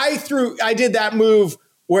 So I did that move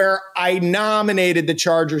where I nominated the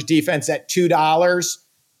Chargers defense at $2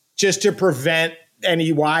 just to prevent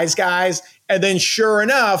any wise guys. And then sure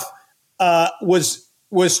enough,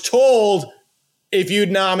 was told if you'd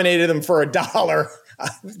nominated them for $1,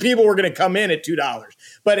 people were going to come in at $2.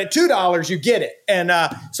 But at $2, you get it. And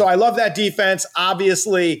so I love that defense.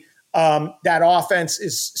 Obviously, that offense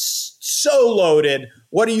is so loaded.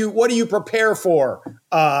 What do you prepare for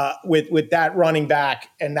with that running back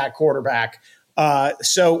and that quarterback?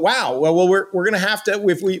 So wow. Well, we're going to have to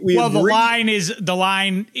if we well, agree. the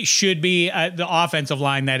line should be the offensive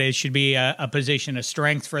line, that is, should be a position of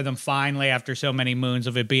strength for them finally after so many moons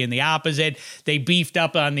of it being the opposite. They beefed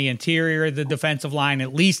up on the interior of the defensive line,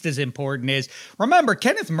 at least as important is. Remember,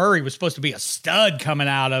 Kenneth Murray was supposed to be a stud coming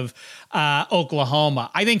out of Oklahoma.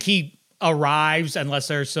 I think he arrives unless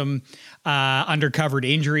there's some undercovered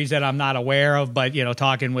injuries that I'm not aware of, but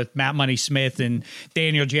talking with Matt Money Smith and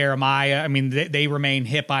Daniel Jeremiah, I mean, they remain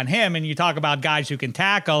hip on him. And you talk about guys who can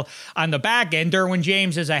tackle on the back end. Derwin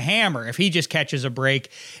James is a hammer if he just catches a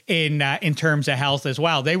break in terms of health as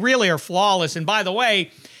well. They really are flawless. And by the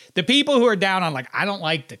way, the people who are down on I don't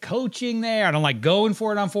like the coaching there, I don't like going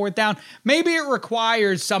for it on fourth down, maybe it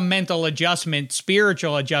requires some mental adjustment,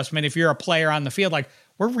 spiritual adjustment if you're a player on the field.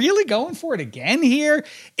 We're really going for it again here?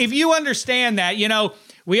 If you understand that,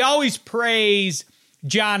 we always praise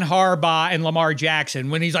John Harbaugh and Lamar Jackson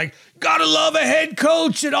when he's like, gotta love a head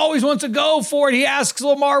coach that always wants to go for it. He asks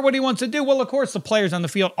Lamar what he wants to do. Well, of course, the players on the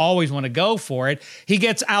field always want to go for it. He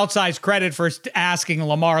gets outsized credit for asking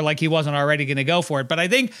Lamar like he wasn't already going to go for it. But I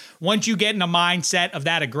think once you get in a mindset of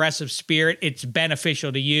that aggressive spirit, it's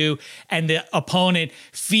beneficial to you, and the opponent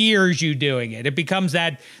fears you doing it. It becomes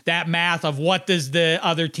that math of what does the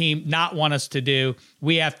other team not want us to do?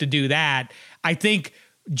 We have to do that. I think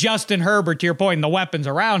Justin Herbert, to your point, and the weapons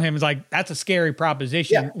around him is that's a scary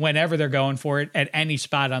proposition whenever they're going for it at any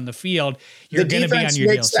spot on the field. You're going to be on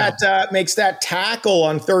your heels. Makes that tackle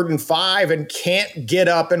on 3rd and 5 and can't get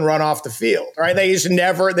up and run off the field, right? They can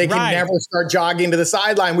never start jogging to the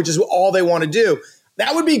sideline, which is all they want to do.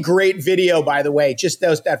 That would be great video, by the way, just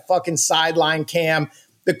that fucking sideline cam,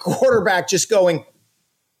 the quarterback just going,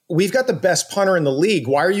 we've got the best punter in the league.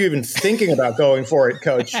 Why are you even thinking about going for it,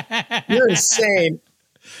 coach? You're insane.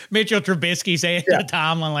 Mitchell Trubisky saying to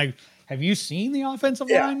Tomlin, have you seen the offensive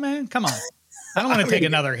line, man? Come on. I don't want to take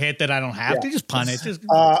another hit that I don't have to. Just punt it.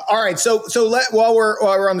 All right. So while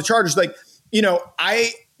we're on the Chargers, the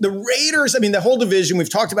Raiders, I mean, the whole division,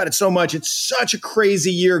 we've talked about it so much. It's such a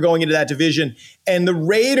crazy year going into that division. And the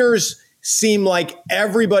Raiders seem like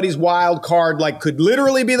everybody's wild card, could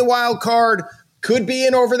literally be the wild card, could be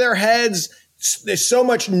in over their heads. There's so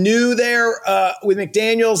much new there with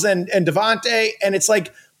McDaniels and Devontae. And it's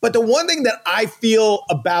but the one thing that I feel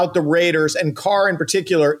about the Raiders and Carr in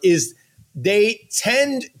particular is they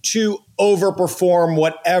tend to overperform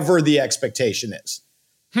whatever the expectation is.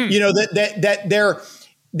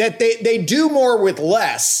 That they do more with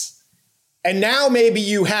less. And now maybe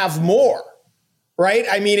you have more. Right.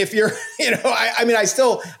 I mean, if you're, I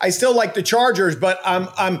still like the Chargers, but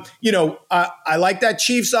I like that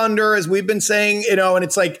Chiefs under, as we've been saying, and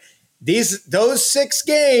it's those 6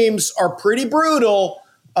 games are pretty brutal.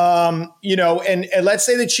 And let's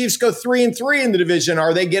say the Chiefs go 3-3 in the division.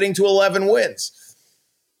 Are they getting to 11 wins?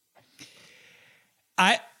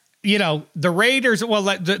 The Raiders, well,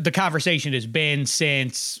 the conversation has been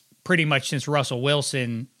pretty much since Russell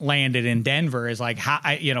Wilson landed in Denver is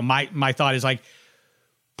my thought is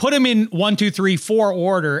put them in 1, 2, 3, 4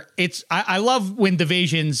 order. I love when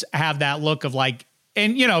divisions have that look of if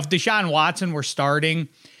Deshaun Watson were starting,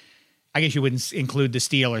 I guess you wouldn't include the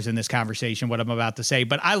Steelers in this conversation, what I'm about to say,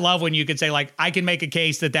 but I love when you could say I can make a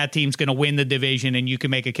case that team's going to win the division and you can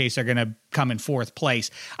make a case they're going to come in 4th place.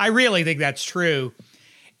 I really think that's true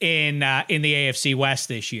in the AFC West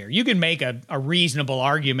this year. You can make a reasonable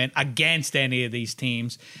argument against any of these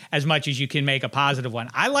teams as much as you can make a positive one.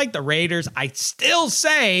 I like the Raiders. I still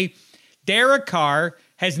say Derek Carr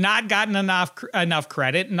has not gotten enough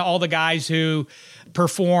credit, and all the guys who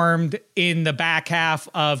performed in the back half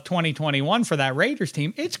of 2021 for that Raiders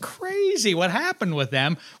team. It's crazy what happened with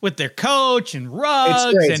them, with their coach and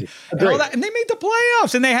Ruggs and all that. And they made the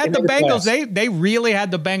playoffs, and they had the Bengals. They really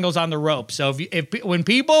had the Bengals on the rope. So when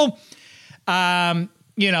people,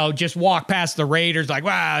 just walk past the Raiders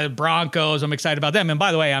wow, Broncos, I'm excited about them. And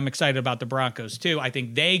by the way, I'm excited about the Broncos too. I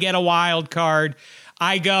think they get a wild card.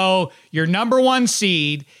 I go, your number 1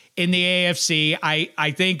 seed in the AFC.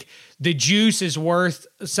 I think the juice is worth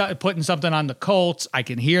putting something on the Colts. I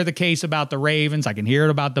can hear the case about the Ravens. I can hear it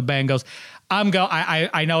about the Bengals.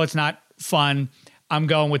 I know it's not fun. I'm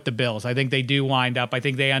going with the Bills. I think they do wind up. I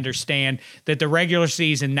think they understand that the regular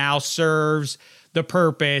season now serves the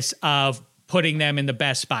purpose of putting them in the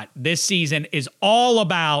best spot. This season is all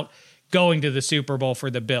about going to the Super Bowl for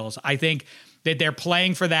the Bills. I think that they're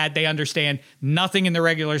playing for that. They understand nothing in the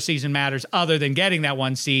regular season matters other than getting that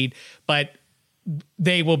 1 seed, but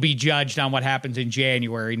they will be judged on what happens in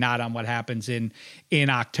January, not on what happens in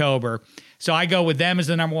October. So I go with them as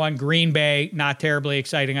the number 1. Green Bay, not terribly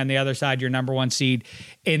exciting on the other side, your number 1 seed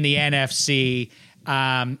in the NFC.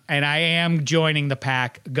 And I am joining the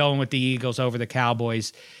pack, going with the Eagles over the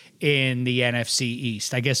Cowboys in the NFC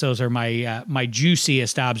East. I guess those are my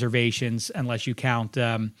juiciest observations, unless you count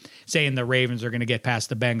saying the Ravens are going to get past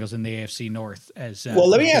the Bengals in the AFC North. Well,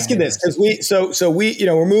 let me ask you this, because we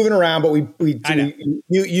we're moving around, but you trying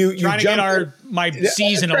to get my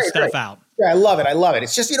seasonal stuff out. Yeah, I love it.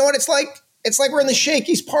 It's just, you know what it's like. It's like we're in the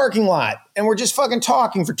Shakey's parking lot and we're just fucking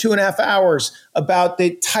talking for 2.5 hours about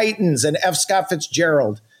the Titans and F. Scott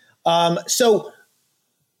Fitzgerald. So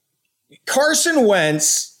Carson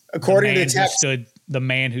Wentz. According to the text, the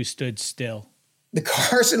man who stood still. The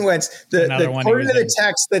Carson Wentz, according to the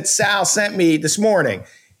text that Sal sent me this morning,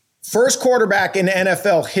 first quarterback in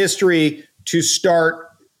NFL history to start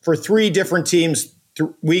for 3 different teams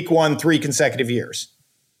week 1, 3 consecutive years.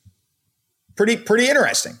 Pretty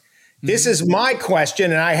interesting. Mm-hmm. This is my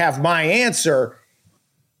question, and I have my answer.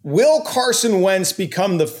 Will Carson Wentz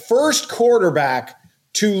become the first quarterback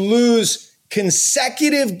to lose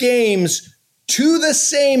consecutive games to the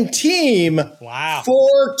same team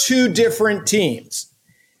for 2 different teams?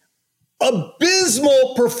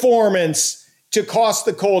 Abysmal performance to cost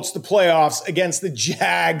the Colts the playoffs against the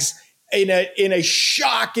Jags in a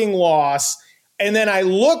shocking loss. And then I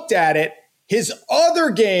looked at it. His other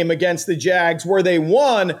game against the Jags where they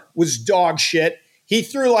won was dog shit. He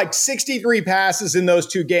threw like 63 passes in those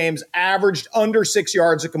 2 games, averaged under 6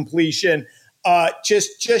 yards of completion,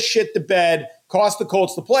 just shit the bed, cost the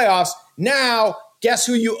Colts the playoffs. Now, guess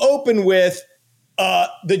who you open with?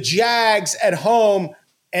 The Jags at home.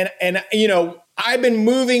 And you know, I've been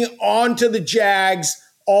moving on to the Jags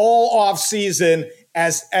all off season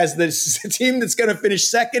as the team that's going to finish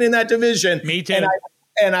second in that division. Me too.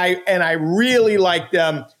 And I really like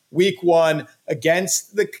them week 1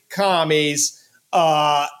 against the Commies.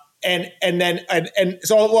 So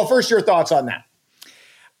first, your thoughts on that.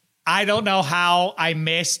 I don't know how I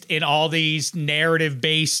missed in all these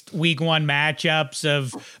narrative-based week 1 matchups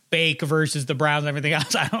of Bake versus the Browns and everything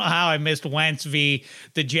else. I don't know how I missed Wentz v.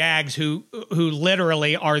 the Jags, who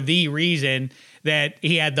literally are the reason that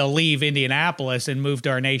he had to leave Indianapolis and move to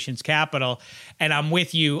our nation's capital. And I'm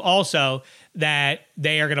with you also that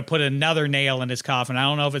they are going to put another nail in his coffin. I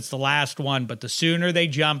don't know if it's the last one, but the sooner they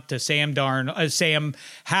jump to Sam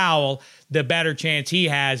Howell, the better chance he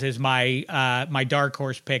has is my dark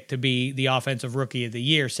horse pick to be the offensive rookie of the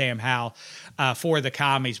year, Sam Howell, for the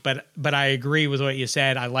Commies. But I agree with what you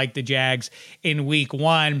said. I like the Jags in week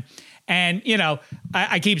 1. And, you know,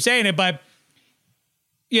 I keep saying it, but,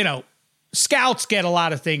 you know, scouts get a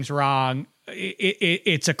lot of things wrong.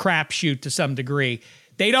 It's a crapshoot to some degree.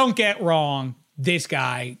 They don't get wrong, this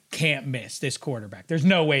guy can't miss, this quarterback. There's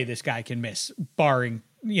no way this guy can miss, barring,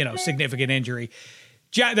 you know, significant injury.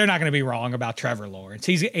 They're not going to be wrong about Trevor Lawrence.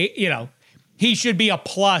 He's, you know, he should be a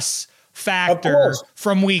plus factor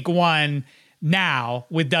from week 1 now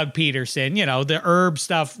with Doug Peterson. You know, the Herb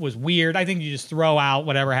stuff was weird. I think you just throw out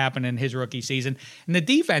whatever happened in his rookie season. And the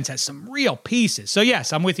defense has some real pieces. So,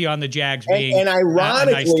 yes, I'm with you on the Jags being and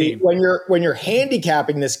ironically, a nice team. when you're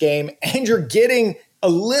handicapping this game and you're getting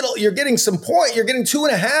some point, you're getting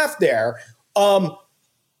 2.5 there.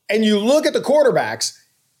 And you look at the quarterbacks,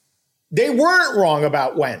 they weren't wrong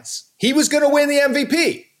about Wentz. He was going to win the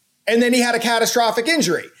MVP. And then he had a catastrophic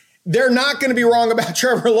injury. They're not going to be wrong about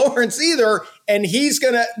Trevor Lawrence either. And he's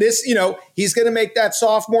going to make that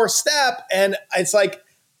sophomore step. And it's like,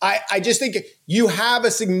 I just think you have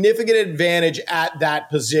a significant advantage at that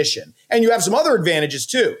position. And you have some other advantages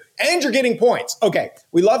too. And you're getting points. Okay,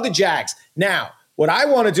 we love the Jags. Now, what I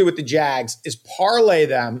want to do with the Jags is parlay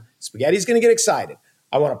them. Spaghetti's going to get excited.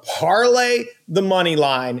 I want to parlay the money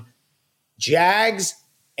line, Jags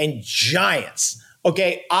and Giants.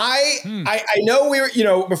 Okay, I know we were, you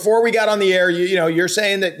know, before we got on the air, you're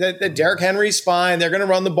saying that Derrick Henry's fine. They're going to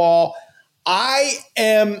run the ball. I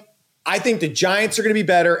think the Giants are going to be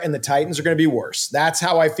better and the Titans are going to be worse. That's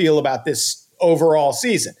how I feel about this overall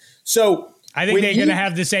season. So I think they're going to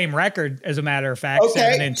have the same record, as a matter of fact,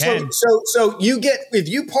 7-10. So you get, if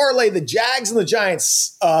you parlay the Jags and the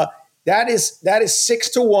Giants, that is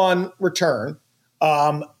 6-1 return.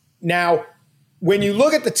 Now, when you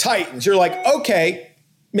look at the Titans, you're like, okay,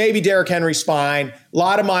 maybe Derrick Henry's fine. A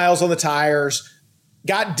lot of miles on the tires.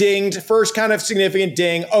 Got dinged. First kind of significant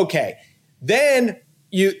ding. Okay. Then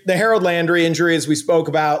the Harold Landry injury, as we spoke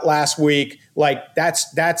about last week, like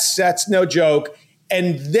that's no joke.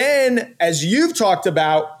 And then, as you've talked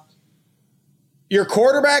about, your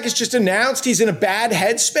quarterback is just announced he's in a bad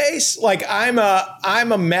headspace. Like I'm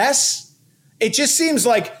a mess. It just seems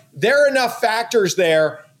like there are enough factors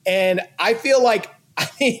there. And I feel like,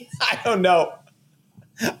 I don't know.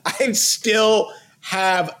 I still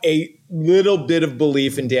have a little bit of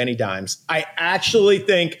belief in Danny Dimes. I actually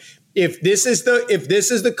think if this is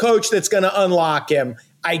the coach that's going to unlock him,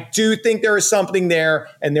 I do think there is something there,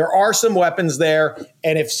 and there are some weapons there.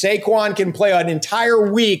 And if Saquon can play an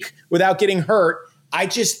entire week without getting hurt, I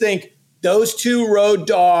just think those two road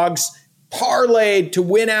dogs parlayed to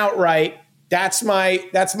win outright. That's my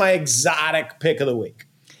exotic pick of the week.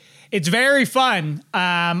 It's very fun.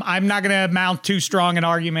 I'm not going to mount too strong an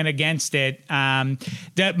argument against it.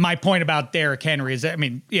 My point about Derrick Henry is,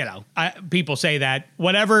 people say that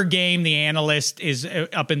whatever game the analyst is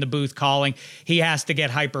up in the booth calling, he has to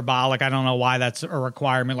get hyperbolic. I don't know why that's a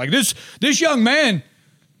requirement. Like this young man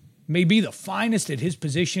may be the finest at his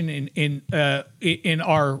position in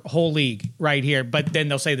our whole league right here. But then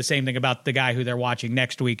they'll say the same thing about the guy who they're watching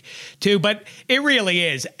next week too. But it really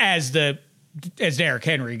is, as Derrick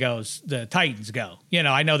Henry goes, the Titans go.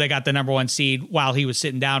 I know they got the number 1 seed while he was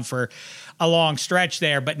sitting down for a long stretch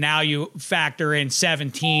there, but now you factor in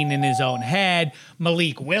 17 in his own head.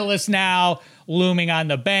 Malik Willis now looming on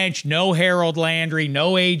the bench. No Harold Landry,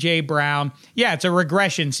 no A.J. Brown. Yeah, it's a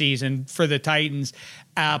regression season for the Titans.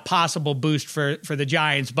 Possible boost for the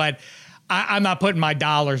Giants, but I'm not putting my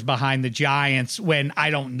dollars behind the Giants when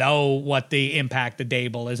I don't know what the impact of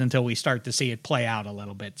Dable is until we start to see it play out a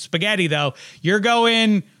little bit. Spaghetti, though, you're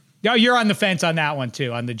on the fence on that one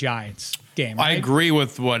too, on the Giants game, right? I agree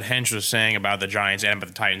with what Hench was saying about the Giants and about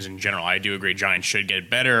the Titans in general. I do agree Giants should get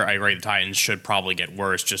better. I agree the Titans should probably get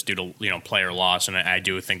worse just due to player loss, and I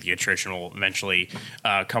do think the attrition will eventually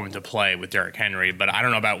come into play with Derrick Henry. But I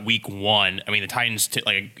don't know about week 1. I mean, the Titans,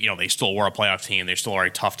 they still were a playoff team. They still are a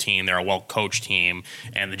tough team. They're a well-coached team,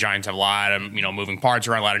 and the Giants have a lot of moving parts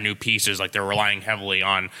around, a lot of new pieces. Like they're relying heavily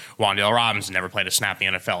on Wan'Dale Robinson, never played a snap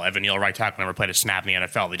in the NFL. Evan Neal, right tackle, never played a snap in the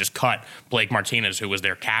NFL. They just cut Blake Martinez, who was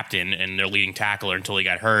their captain and their leading tackler until he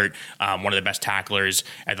got hurt, one of the best tacklers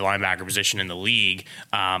at the linebacker position in the league.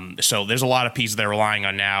 So there's a lot of pieces they're relying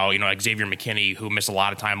on now. Xavier McKinney, who missed a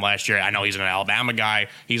lot of time last year. I know he's an Alabama guy.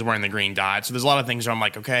 He's wearing the green dot. So there's a lot of things where I'm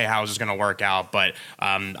like, okay, how is this going to work out? But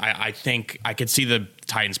I think I could see the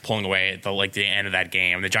Titans pulling away at the end of that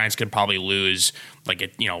game. The Giants could probably lose like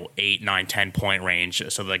at 8, 9, 10 point range.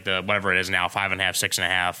 So like the whatever it is now, 5.5,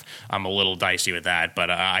 6.5. I'm a little dicey with that,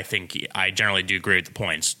 but I think I generally do agree with the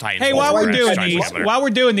points. Titans. Hey, while we're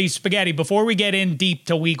doing these, Spaghetti, before we get in deep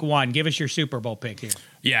to week 1, give us your Super Bowl pick here.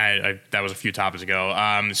 Yeah, that was a few topics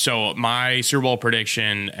ago. So my Super Bowl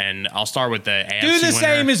prediction, and I'll start with the AFC Do the winner.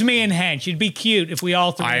 same as me and Hench. It'd be cute if we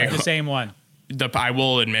all three had the same one. I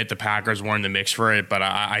will admit the Packers were in the mix for it, but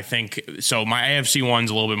I think so. My AFC one's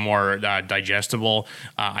a little bit more digestible.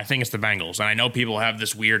 I think it's the Bengals, and I know people have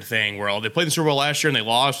this weird thing where they played the Super Bowl last year and they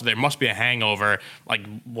lost, so there must be a hangover. Like,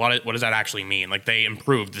 what does that actually mean? Like, they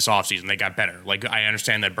improved this offseason, they got better. Like, I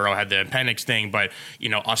understand that Burrow had the appendix thing, but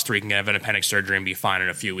us three can have an appendix surgery and be fine in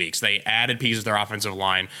a few weeks. They added pieces to their offensive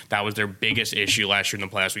line. That was their biggest issue last year in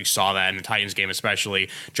the playoffs. We saw that in the Titans game, especially.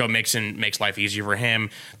 Joe Mixon makes life easier for him.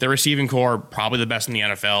 Their receiving core, probably the best in the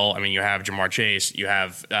NFL. I mean, you have Jamar Chase, you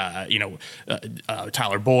have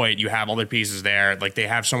Tyler Boyd, you have other pieces there. Like, they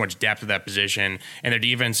have so much depth at that position, and their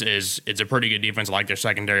defense it's a pretty good defense. I like their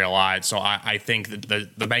secondary a lot, so I think that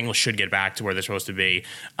the Bengals should get back to where they're supposed to be.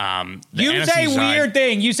 You say weird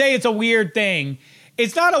thing. You say it's a weird thing.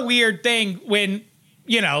 It's not a weird thing when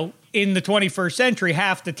in the 21st century,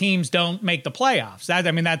 half the teams don't make the playoffs.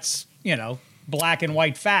 That's black and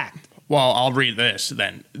white fact. Well, I'll read this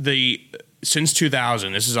then. Since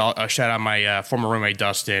 2000, this is a shout out my former roommate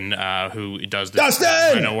Dustin, who does this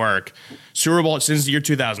kind of work. Super Bowl since the year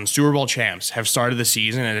 2000, Super Bowl champs have started the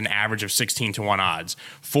season at an average of 16-1 odds.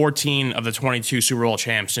 14 of the 22 Super Bowl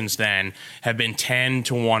champs since then have been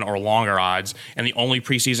 10-1 or longer odds, and the only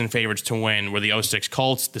preseason favorites to win were the 06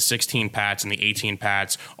 Colts, the 16 Pats, and the 18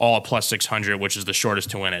 Pats, all at plus 600, which is the shortest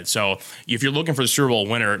to win it. So if you're looking for the Super Bowl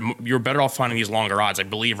winner, you're better off finding these longer odds. I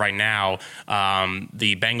believe right now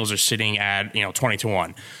the Bengals are sitting at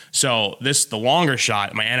 20-1. So the longer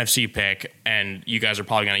shot, my NFC pick, and you guys are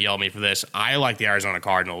probably going to yell at me for this. I like the Arizona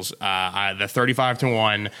Cardinals. The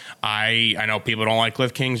 35-1. I know people don't like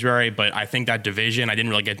Cliff Kingsbury, but I think that division. I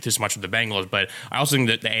didn't really get this much with the Bengals, but I also think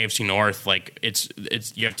that the AFC North, like it's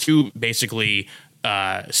you have two basically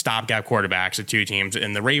stopgap quarterbacks at two teams,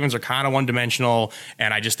 and the Ravens are kind of one-dimensional,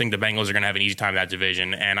 and I just think the Bengals are going to have an easy time in that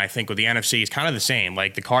division. And I think with the NFC, it's kind of the same.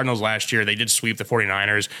 Like the Cardinals last year, they did sweep the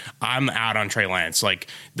 49ers. I'm out on Trey Lance. Like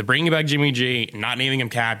the bringing back Jimmy G, not naming him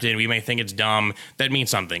captain, we may think it's dumb. That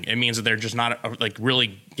means something. It means that they're just not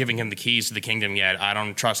really giving him the keys to the kingdom yet. I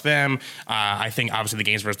don't trust them. I think obviously the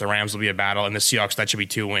games versus the Rams will be a battle, and the Seahawks, that should be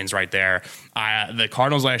 2 wins right there. The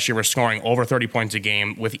Cardinals last year were scoring over 30 points a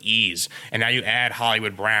game with ease, and now you add add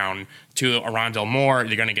Hollywood Brown to Rondale Moore.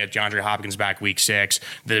 They're going to get DeAndre Hopkins back week 6.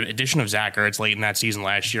 The addition of Zach Ertz late in that season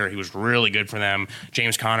last year, he was really good for them.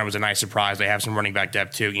 James Conner was a nice surprise. They have some running back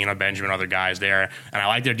depth too, Benjamin, other guys there. And I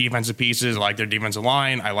like their defensive pieces. I like their defensive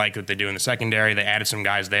line. I like what they do in the secondary. They added some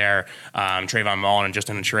guys there, Trayvon Mullen, just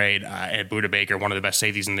in a trade, and Budda Baker, one of the best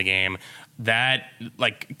safeties in the game. That,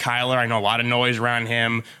 like Kyler, I know a lot of noise around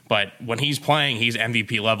him, but when he's playing, he's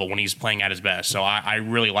MVP level when he's playing at his best. So I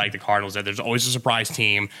really like the Cardinals. That there's always a surprise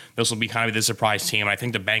team. This will be kind of the surprise team. I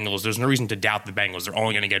think the Bengals, there's no reason to doubt the Bengals. They're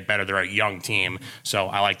only going to get better. They're a young team. So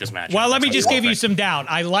I like this matchup. Well, let me just give you some doubt.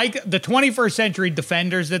 I like the 21st century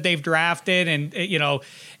defenders that they've drafted. And,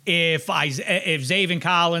 if Zaven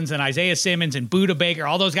Collins and Isaiah Simmons and Budda Baker,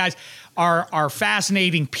 all those guys are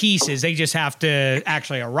fascinating pieces. They just have to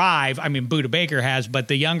actually arrive. I mean, Budda Baker has, but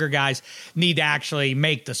the younger guys need to actually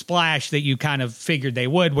make the splash that you kind of figured they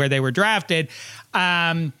would where they were drafted.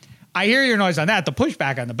 I hear your noise on that. The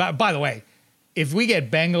pushback on by the way, if we get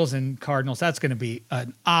Bengals and Cardinals, that's going to be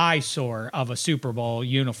an eyesore of a Super Bowl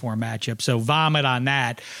uniform matchup. So vomit on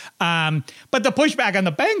that. But the pushback on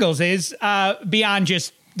the Bengals is beyond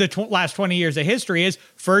just the last 20 years of history is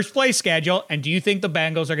first place schedule. And do you think the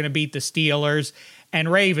Bengals are going to beat the Steelers and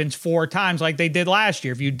Ravens 4 times like they did last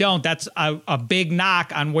year? If you don't, that's a big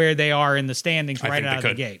knock on where they are in the standings right out of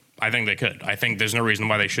the gate. I think they could. I think there's no reason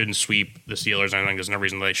why they shouldn't sweep the Steelers. I think there's no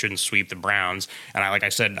reason why they shouldn't sweep the Browns. And I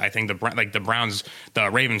think the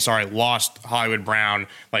Ravens, lost Hollywood Brown.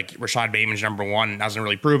 Like Rashad Bateman's number 1, hasn't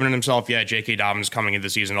really proven it himself yet. J.K. Dobbins coming into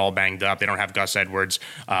the season all banged up. They don't have Gus Edwards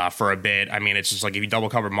for a bit. I mean, it's just like if you double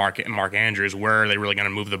cover Mark Andrews, where are they really going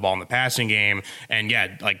to move the ball in the passing game? And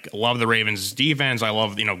yeah, love the Ravens defense. I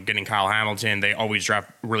love getting Kyle Hamilton. They always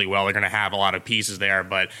draft really well. They're going to have a lot of pieces there,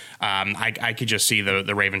 but I could just see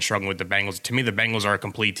the Ravens struggling with the Bengals. To me, the Bengals are a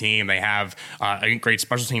complete team. They have great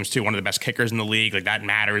special teams too. One of the best kickers in the league. That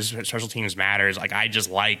matters. Special teams matters. I just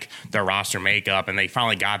like their roster makeup, and they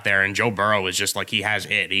finally got there. And Joe Burrow is just he has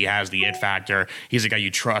it. He has the it factor. He's a guy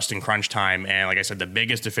you trust in crunch time. And like I said, the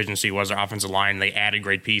biggest deficiency was their offensive line. They added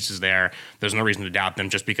great pieces there. There's no reason to doubt them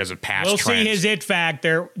just because of past trends. We'll see his it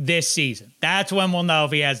factor this season. That's when we'll know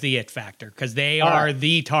if he has the it factor because they are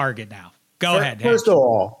the target now. Go ahead. First of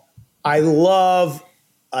all, I love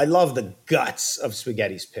the guts of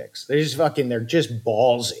Spaghetti's picks. They're just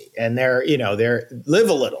ballsy, and they're live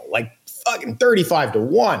a little, fucking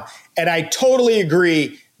 35-1. And I totally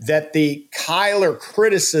agree that the Kyler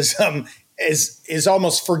criticism is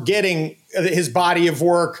almost forgetting his body of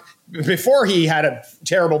work before he had a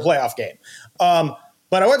terrible playoff game.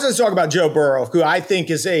 But I wanted to talk about Joe Burrow, who I think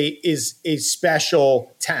is a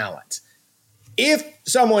special talent. If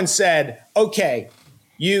someone said, okay,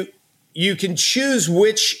 you can choose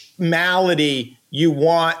which malady you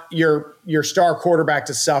want your star quarterback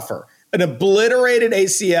to suffer, an obliterated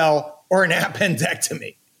ACL or an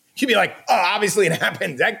appendectomy. You'd be like, oh, obviously an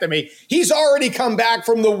appendectomy. He's already come back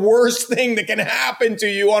from the worst thing that can happen to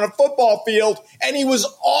you on a football field, and he was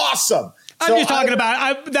awesome. I'm just talking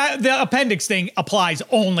about that. The appendix thing applies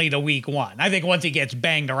only to week 1. I think once he gets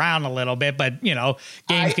banged around a little bit, but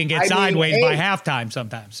games can get sideways by halftime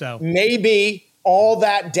sometimes. So maybe all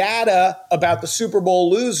that data about the Super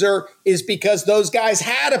Bowl loser is because those guys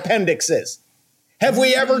had appendixes. Have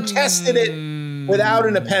we ever tested it without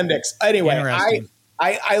an appendix? Anyway,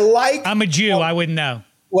 I like. I'm a Jew. I wouldn't know.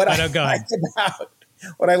 What I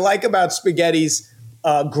like about Spaghetti's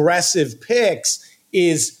aggressive picks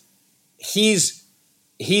is he's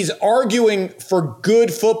arguing for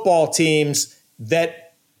good football teams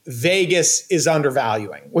that Vegas is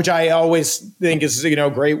undervaluing, which I always think is a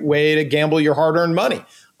great way to gamble your hard-earned money.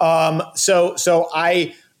 So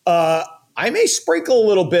I may sprinkle a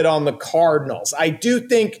little bit on the Cardinals. I do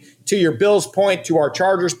think, to your Bills point, to our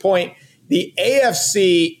Chargers point, the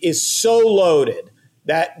AFC is so loaded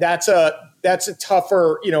that's a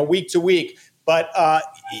tougher week to week. But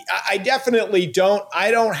I definitely don't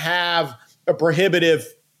have a prohibitive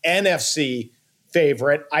NFC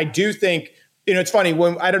favorite. I do think. It's funny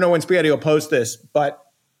I don't know when Spaghetti will post this, but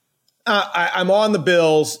I'm on the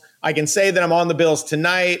Bills. I can say that I'm on the Bills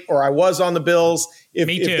tonight, or I was on the Bills if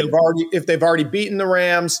they've already beaten the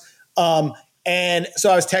Rams. And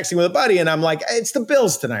so I was texting with a buddy, and I'm like, "It's the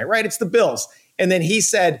Bills tonight, right? It's the Bills." And then he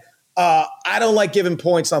said, "I don't like giving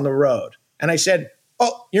points on the road." And I said,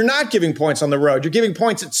 "Oh, you're not giving points on the road. You're giving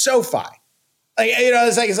points at SoFi."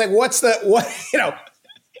 It's like what's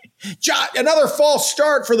another false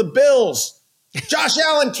start for the Bills. Josh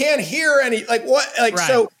Allen can't hear any right.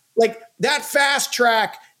 So that fast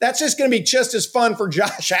track, that's just going to be just as fun for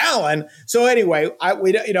Josh Allen. So anyway,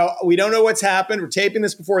 we don't know what's happened. We're taping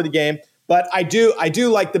this before the game, but I do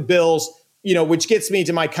like the Bills which gets me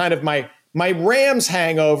to my Rams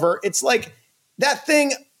hangover. It's like that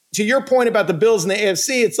thing, to your point about the Bills and the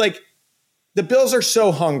AFC, it's like the Bills are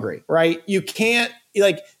so hungry, right? You can't,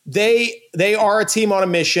 like, they are a team on a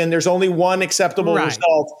mission. There's only one acceptable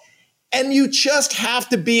result. And you just have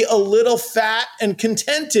to be a little fat and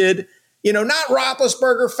contented, not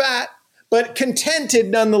Roethlisberger fat, but contented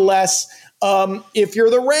nonetheless. If you're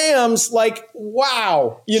the Rams, like,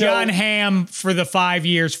 wow. John Hamm for the 5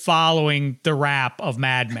 years following the wrap of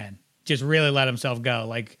Mad Men just really let himself go.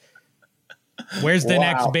 Like, where's the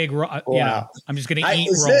next big, I'm just going to eat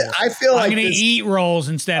rolls. I'm going to eat rolls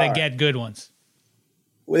instead of get good ones.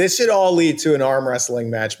 Well, this should all lead to an arm wrestling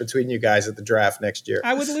match between you guys at the draft next year.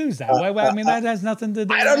 I would lose that. That has nothing to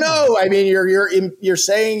do. I don't know. I mean, you're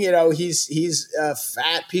saying he's a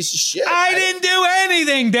fat piece of shit. I didn't do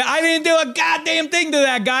anything. I didn't do a goddamn thing to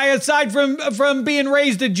that guy aside from being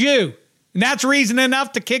raised a Jew, and that's reason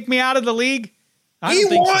enough to kick me out of the league. He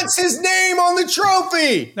wants his name on the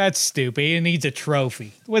trophy. That's stupid. He needs a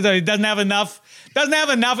trophy. He doesn't have enough.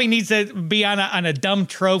 He needs to be on a dumb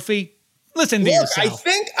trophy. Listen to yourself.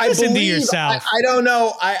 Listen to yourself. I don't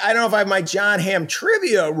know. I don't know if I have my John Hamm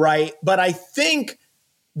trivia right, but I think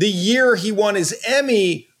the year he won his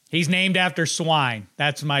Emmy, he's named after swine.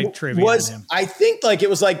 That's my trivia on him. I think like it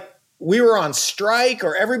was like we were on strike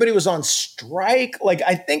or everybody was on strike. Like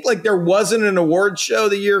I think like there wasn't an award show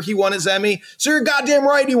the year he won his Emmy. So you're goddamn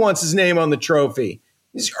right. He wants his name on the trophy.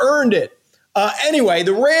 He's earned it. Anyway,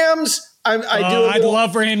 the Rams. I'd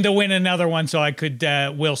love for him to win another one so I could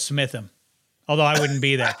Will Smith him. Although I wouldn't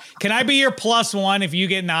be there. Can I be your +1 if you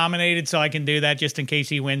get nominated so I can do that just in case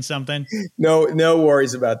he wins something? No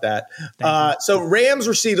worries about that. So Rams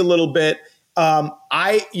recede a little bit.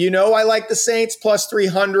 I like the Saints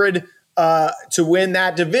 +300 to win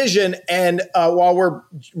that division. And while we're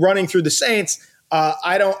running through the Saints,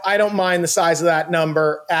 I don't mind the size of that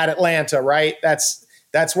number at Atlanta, right?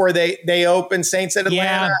 That's where they open, Saints at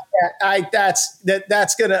Atlanta. Yeah. I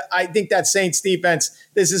think that Saints defense,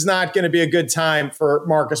 this is not going to be a good time for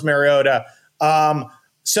Marcus Mariota. And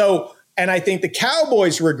I think the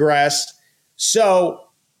Cowboys regressed. So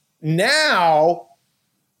now,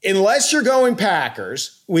 unless you're going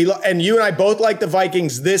Packers, and you and I both like the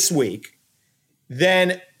Vikings this week,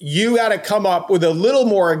 then you got to come up with a little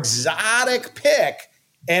more exotic pick.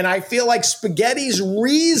 And I feel like Spaghetti's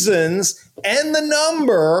reasons and the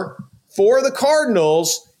number for the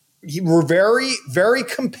Cardinals were very, very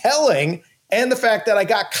compelling. And the fact that I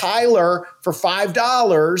got Kyler for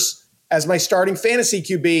 $5 as my starting fantasy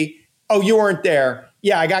QB. Oh, you weren't there.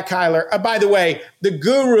 Yeah, I got Kyler. By the way, the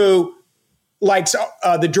Guru likes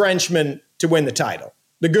the Drenchmen to win the title.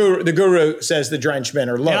 The Guru says the Drenchmen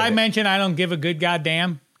are low. Did I mention I don't give a good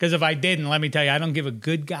goddamn? Because if I didn't, let me tell you, I don't give a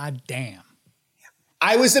good goddamn.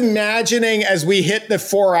 I was imagining as we hit the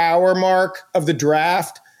 4-hour mark of the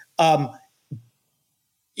draft,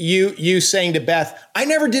 you saying to Beth, I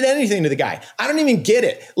never did anything to the guy. I don't even get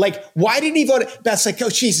it. Like, why didn't he vote? Beth's like, oh,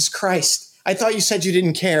 Jesus Christ. I thought you said you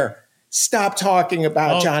didn't care. Stop talking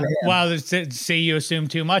about John Hamm. Well, see, you assume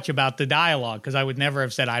too much about the dialogue because I would never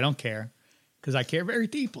have said I don't care because I care very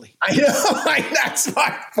deeply. I know. That's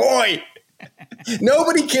my point.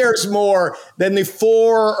 Nobody cares more than the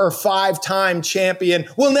 4 or 5-time champion.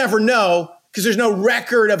 We'll never know because there's no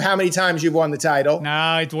record of how many times you've won the title.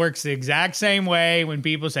 No, it works the exact same way when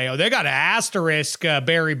people say, oh, they got to asterisk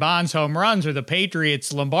Barry Bonds home runs or the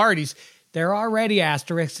Patriots Lombardis. They're already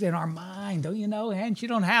asterisks in our mind. Don't you know? Hence, you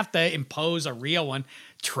don't have to impose a real one.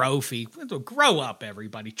 Trophy. Grow up,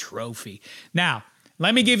 everybody. Trophy. Now,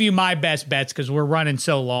 let me give you my best bets because we're running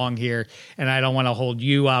so long here and I don't want to hold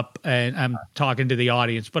you up. And I'm talking to the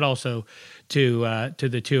audience, but also to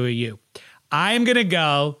the two of you. I'm going to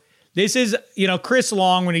go. This is, Chris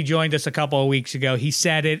Long, when he joined us a couple of weeks ago, he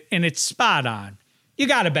said it and it's spot on. You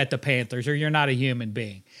got to bet the Panthers or you're not a human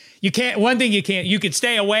being. You could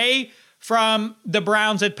stay away from the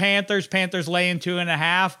Browns at Panthers laying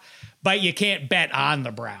 2.5. But you can't bet on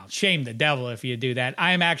the Browns. Shame the devil if you do that.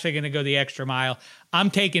 I am actually going to go the extra mile. I'm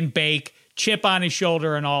taking Bake, chip on his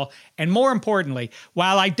shoulder and all. And more importantly,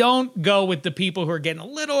 while I don't go with the people who are getting a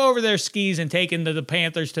little over their skis and taking the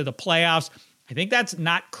Panthers to the playoffs, I think that's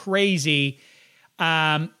not crazy.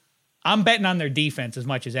 I'm betting on their defense as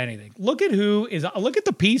much as anything. Look at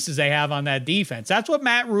the pieces they have on that defense. That's what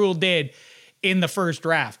Matt Rule did in the first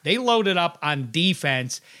draft. They loaded up on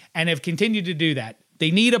defense and have continued to do that. They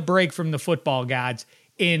need a break from the football gods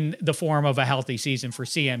in the form of a healthy season for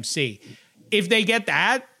CMC. If they get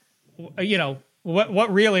that,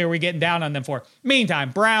 what really are we getting down on them for? Meantime,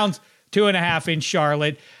 Browns 2.5 in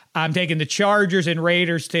Charlotte. I'm taking the Chargers and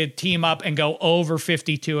Raiders to team up and go over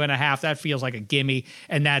 52.5. That feels like a gimme,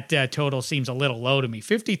 and that total seems a little low to me.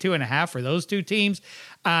 52.5 for those two teams.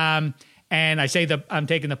 And I say I'm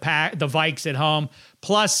taking the Vikes at home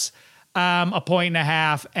plus a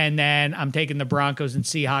 1.5, and then I'm taking the Broncos and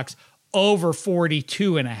Seahawks over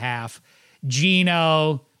 42.5.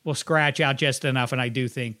 Geno will scratch out just enough, and I do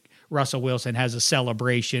think Russell Wilson has a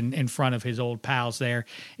celebration in front of his old pals there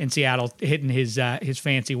in Seattle, hitting his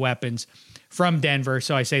fancy weapons from Denver.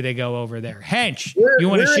 So I say they go over there. Hench, you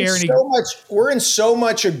want to share any? We're in so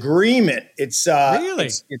much agreement. It's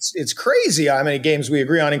really it's crazy how many games we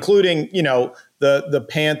agree on, including the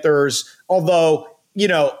Panthers. Although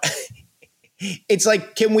it's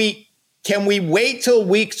like, can we wait till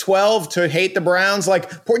week 12 to hate the Browns?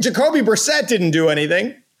 Like, poor Jacoby Brissett didn't do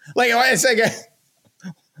anything. Like, it's like.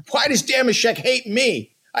 Why does Damashek hate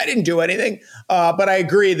me? I didn't do anything. But I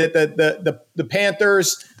agree that the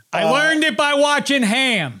Panthers. I learned it by watching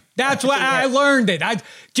Ham. That's why I learned it. I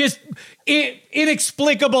just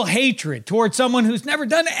inexplicable hatred towards someone who's never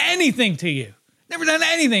done anything to you, never done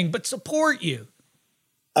anything but support you.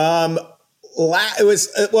 It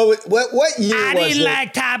was what year? I didn't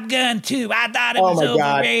like Top Gun 2. I thought it was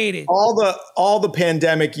overrated. God. All the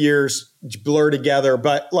pandemic years blur together,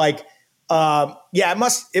 but like.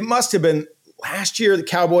 It must have been last year, the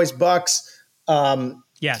Cowboys Bucks.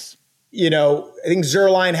 Yes. I think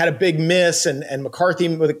Zerline had a big miss and McCarthy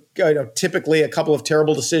with typically a couple of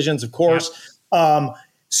terrible decisions, of course. Yeah.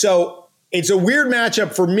 So it's a weird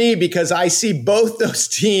matchup for me because I see both those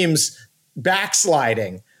teams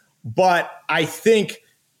backsliding, but I think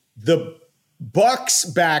the Bucks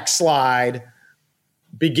backslide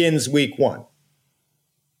begins week 1.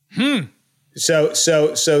 So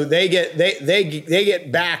they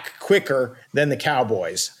get back quicker than the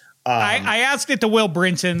Cowboys. I asked it to Will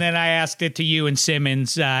Brinson, then I asked it to you and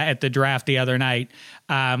Simmons at the draft the other night,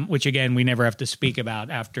 which again we never have to speak about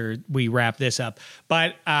after we wrap this up.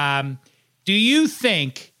 But do you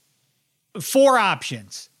think 4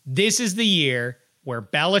 options? This is the year where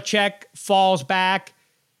Belichick falls back.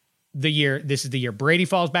 This is the year Brady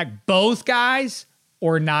falls back. Both guys.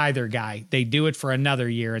 Or neither guy. They do it for another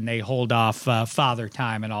year and they hold off father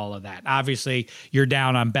time and all of that. Obviously, you're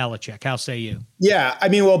down on Belichick. How say you? Yeah,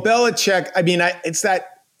 Belichick.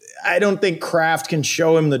 I don't think Kraft can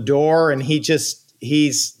show him the door, and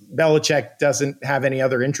Belichick doesn't have any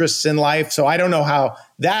other interests in life. So I don't know how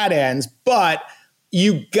that ends. But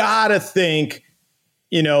you gotta think,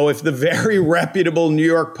 if the very reputable New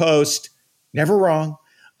York Post, never wrong,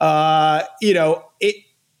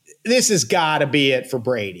 this has got to be it for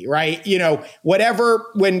Brady, right?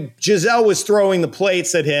 When Giselle was throwing the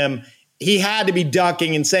plates at him, he had to be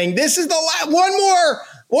ducking and saying, this is the last,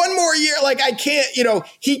 one more year. Like, I can't,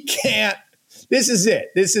 he can't. This is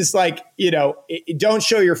it. This is like, don't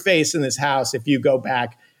show your face in this house if you go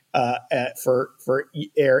back for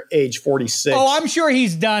age 46. Oh, I'm sure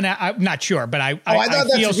he's done. I'm not sure, but I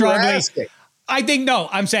feel strongly. I think no.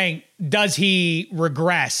 I'm saying, does he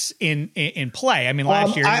regress in play? I mean,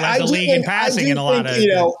 last year he led the league in passing in a lot of key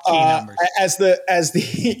numbers. As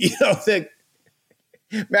the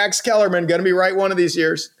Max Kellerman going to be right one of these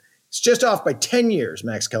years. It's just off by 10 years,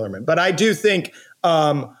 Max Kellerman. But I do think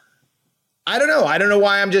I don't know. I don't know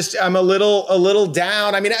why I'm a little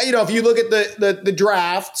down. I mean, if you look at the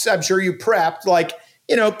drafts, I'm sure you prepped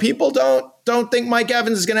people don't think Mike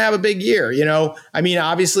Evans is going to have a big year.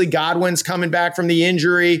 Obviously Godwin's coming back from the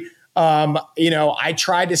injury. I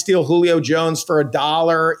tried to steal Julio Jones for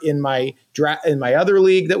 $1 in my other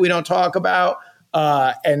league that we don't talk about.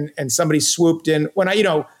 And somebody swooped in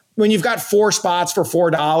when you've got 4 spots for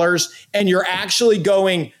 $4 and you're actually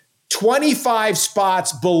going 25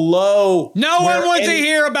 spots below. No one wants to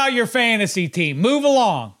hear about your fantasy team. Move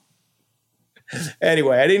along.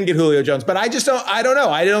 Anyway, I didn't get Julio Jones, but I don't know.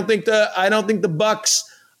 I don't think the Bucks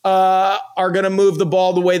are going to move the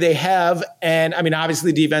ball the way they have. And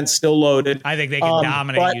obviously defense still loaded. I think they can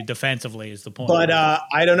dominate you defensively is the point. But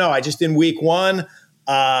I don't know. I just in week 1,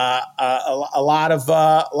 a lot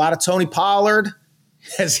of Tony Pollard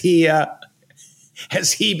as he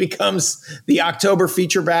becomes the October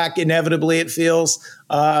feature back. Inevitably, it feels.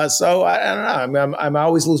 So I don't know. I'm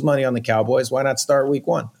always lose money on the Cowboys. Why not start week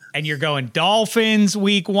 1? And you're going Dolphins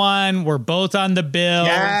week 1. We're both on the Bills.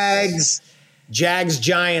 Jags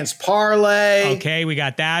Giants parlay. Okay, we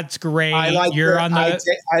got that's great. I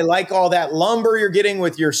like all that lumber you're getting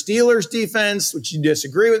with your Steelers defense, which you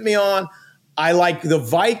disagree with me on. I like the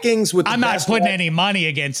Vikings with. I'm not putting any money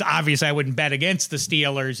against. Obviously, I wouldn't bet against the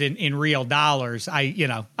Steelers in real dollars.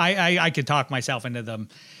 I could talk myself into them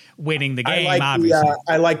winning the game, obviously.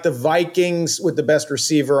 I like the Vikings with the best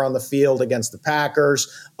receiver on the field against the Packers.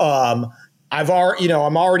 I'm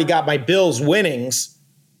already got my Bills winnings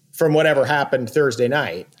from whatever happened Thursday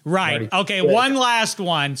night. Right. Okay, one last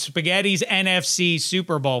one. Spaghetti's NFC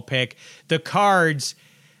Super Bowl pick. The Cards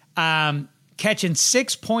catching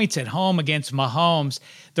 6 points at home against Mahomes.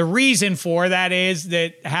 The reason for that is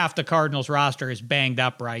that half the Cardinals roster is banged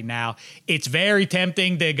up right now. It's very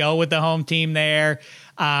tempting to go with the home team there.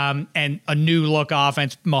 And a new look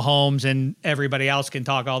offense. Mahomes and everybody else can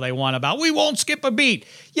talk all they want about, we won't skip a beat.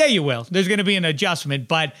 Yeah, you will. There's going to be an adjustment,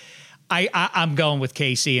 but I'm going with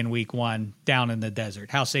KC in week 1 down in the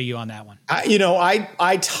desert. How say you on that one?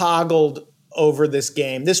 I toggled over this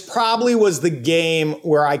game. This probably was the game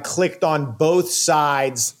where I clicked on both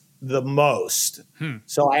sides the most.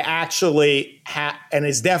 So I actually and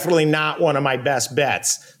it's definitely not one of my best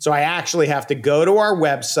bets. So I actually have to go to our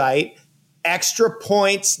website,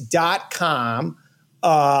 extrapoints.com,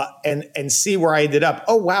 and see where I ended up.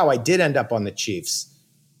 Oh, wow, I did end up on the Chiefs.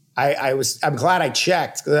 I'm glad I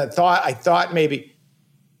checked, because I thought maybe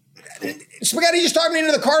Spaghetti just talked me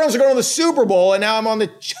into the Cardinals are going to the Super Bowl, and now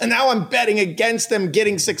I'm betting against them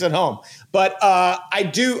getting 6 at home. But I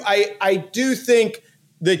do think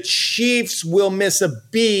the Chiefs will miss a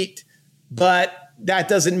beat, but that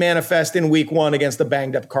doesn't manifest in week 1 against the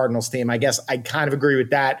banged up Cardinals team. I guess I kind of agree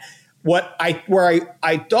with that. Where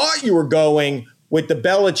I thought you were going with the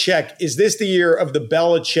Belichick, is this the year of the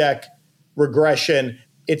Belichick regression?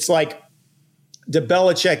 It's like the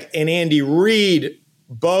Belichick and Andy Reid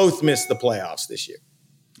both missed the playoffs this year.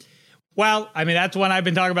 Well, I mean, that's one I've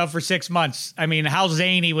been talking about for 6 months. I mean, how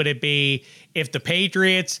zany would it be if the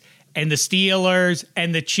Patriots and the Steelers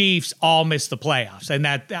and the Chiefs all missed the playoffs? And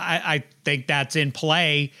that I think that's in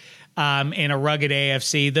play in a rugged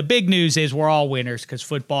AFC. The big news is we're all winners because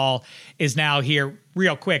football is now here.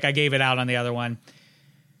 Real quick, I gave it out on the other one.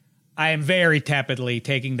 I am very tepidly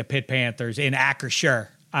taking the Pitt Panthers in Acrisure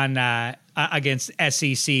on against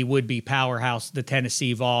SEC would-be powerhouse, the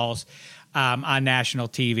Tennessee Vols, on national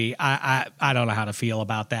TV. I don't know how to feel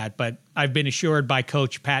about that, but I've been assured by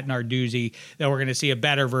Coach Pat Narduzzi that we're going to see a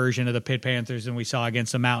better version of the Pitt Panthers than we saw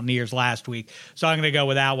against the Mountaineers last week. So I'm going to go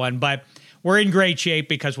with that one. But we're in great shape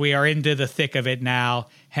because we are into the thick of it now.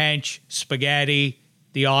 Hench, Spaghetti,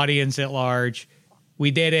 the audience at large.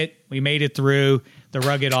 We did it. We made it through the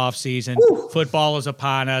rugged offseason. Football is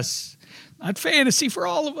upon us. Not fantasy for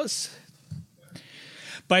all of us.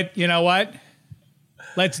 But you know what?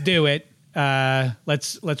 Let's do it.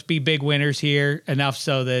 Let's be big winners here, enough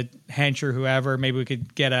so that Hench or whoever, maybe we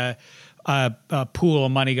could get a pool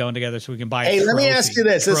of money going together so we can buy a trophy. Let me ask you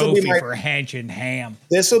this. This will be for Hench and Ham.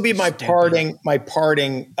 This will be my parting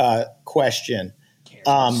question.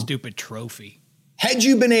 Stupid trophy. Had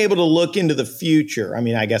you been able to look into the future, I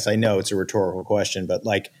mean, I guess I know it's a rhetorical question, but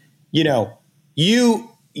you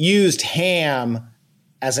used Ham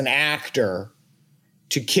as an actor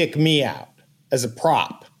to kick me out as a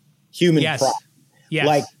prop, human prop. Yes.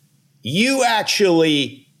 Like you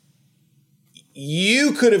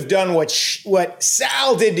could have done what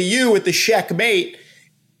Sal did to you with the checkmate.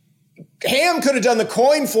 Ham could have done the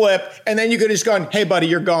coin flip, and then you could have just gone, "Hey, buddy,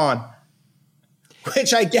 you're gone."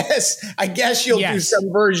 Which I guess you'll do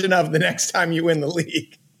some version of the next time you win the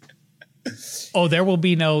league. Oh, there will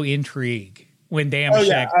be no intrigue when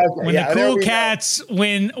Damashek, the Cool Cats,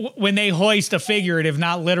 when they hoist a figurative,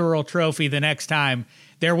 not literal trophy the next time,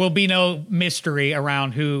 there will be no mystery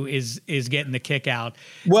around who is getting the kick out.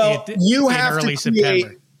 Well, you have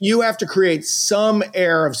to create some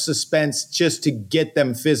air of suspense just to get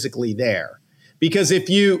them physically there. Because if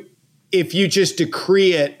you just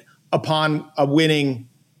decree it upon a winning,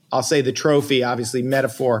 I'll say the trophy, obviously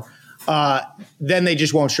metaphor, then they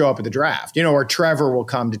just won't show up at the draft, or Trevor will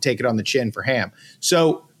come to take it on the chin for Ham.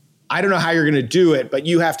 So I don't know how you're going to do it, but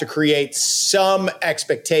you have to create some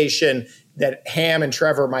expectation that Ham and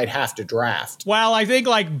Trevor might have to draft. Well, I think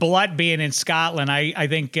like Blutt being in Scotland, I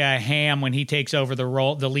think Ham, when he takes over the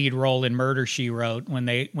lead role in Murder, She Wrote, when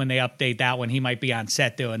they update that one, he might be on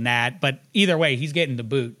set doing that. But either way, he's getting the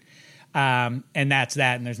boot. And that's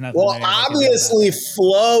that, and there's nothing. Well, obviously,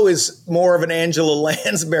 Flo is more of an Angela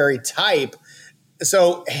Lansbury type,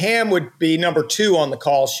 so Ham would be number 2 on the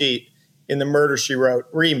call sheet in the Murder, She Wrote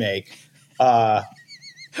remake.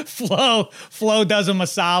 Flo does him a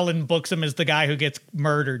solid and books him as the guy who gets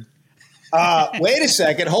murdered. Wait a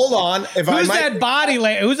second, hold on. Who's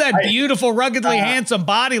that beautiful, ruggedly handsome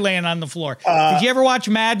body laying on the floor? Did you ever watch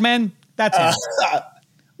Mad Men? That's him.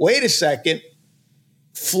 Wait a second.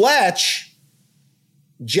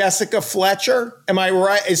 Jessica Fletcher. Am I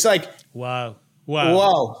right? It's like, whoa.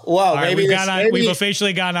 Whoa. Right, we've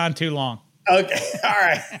officially gone on too long. Okay. All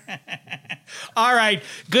right. All right.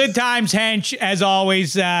 Good times, Hench. As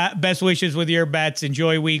always, best wishes with your bets.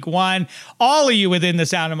 Enjoy week 1. All of you within the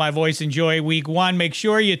sound of my voice, enjoy week 1. Make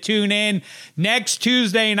sure you tune in next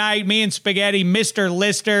Tuesday night. Me and Spaghetti, Mr.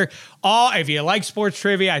 Lister. If you like sports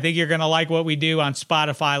trivia, I think you're going to like what we do on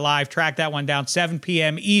Spotify Live. Track that one down, 7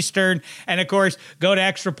 p.m. Eastern. And, of course, go to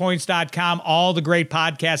extrapoints.com. All the great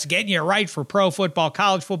podcasts getting you right for pro football,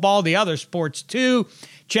 college football, the other sports, too.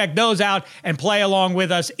 Check those out and play along with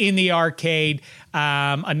us in the arcade.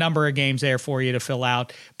 A number of games there for you to fill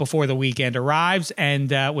out before the weekend arrives. And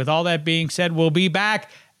with all that being said, we'll be back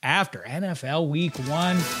after NFL Week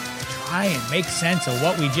 1. Try and make sense of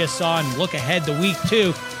what we just saw and look ahead to Week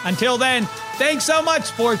 2. Until then, thanks so much,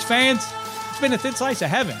 sports fans. It's been a thin slice of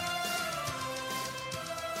heaven.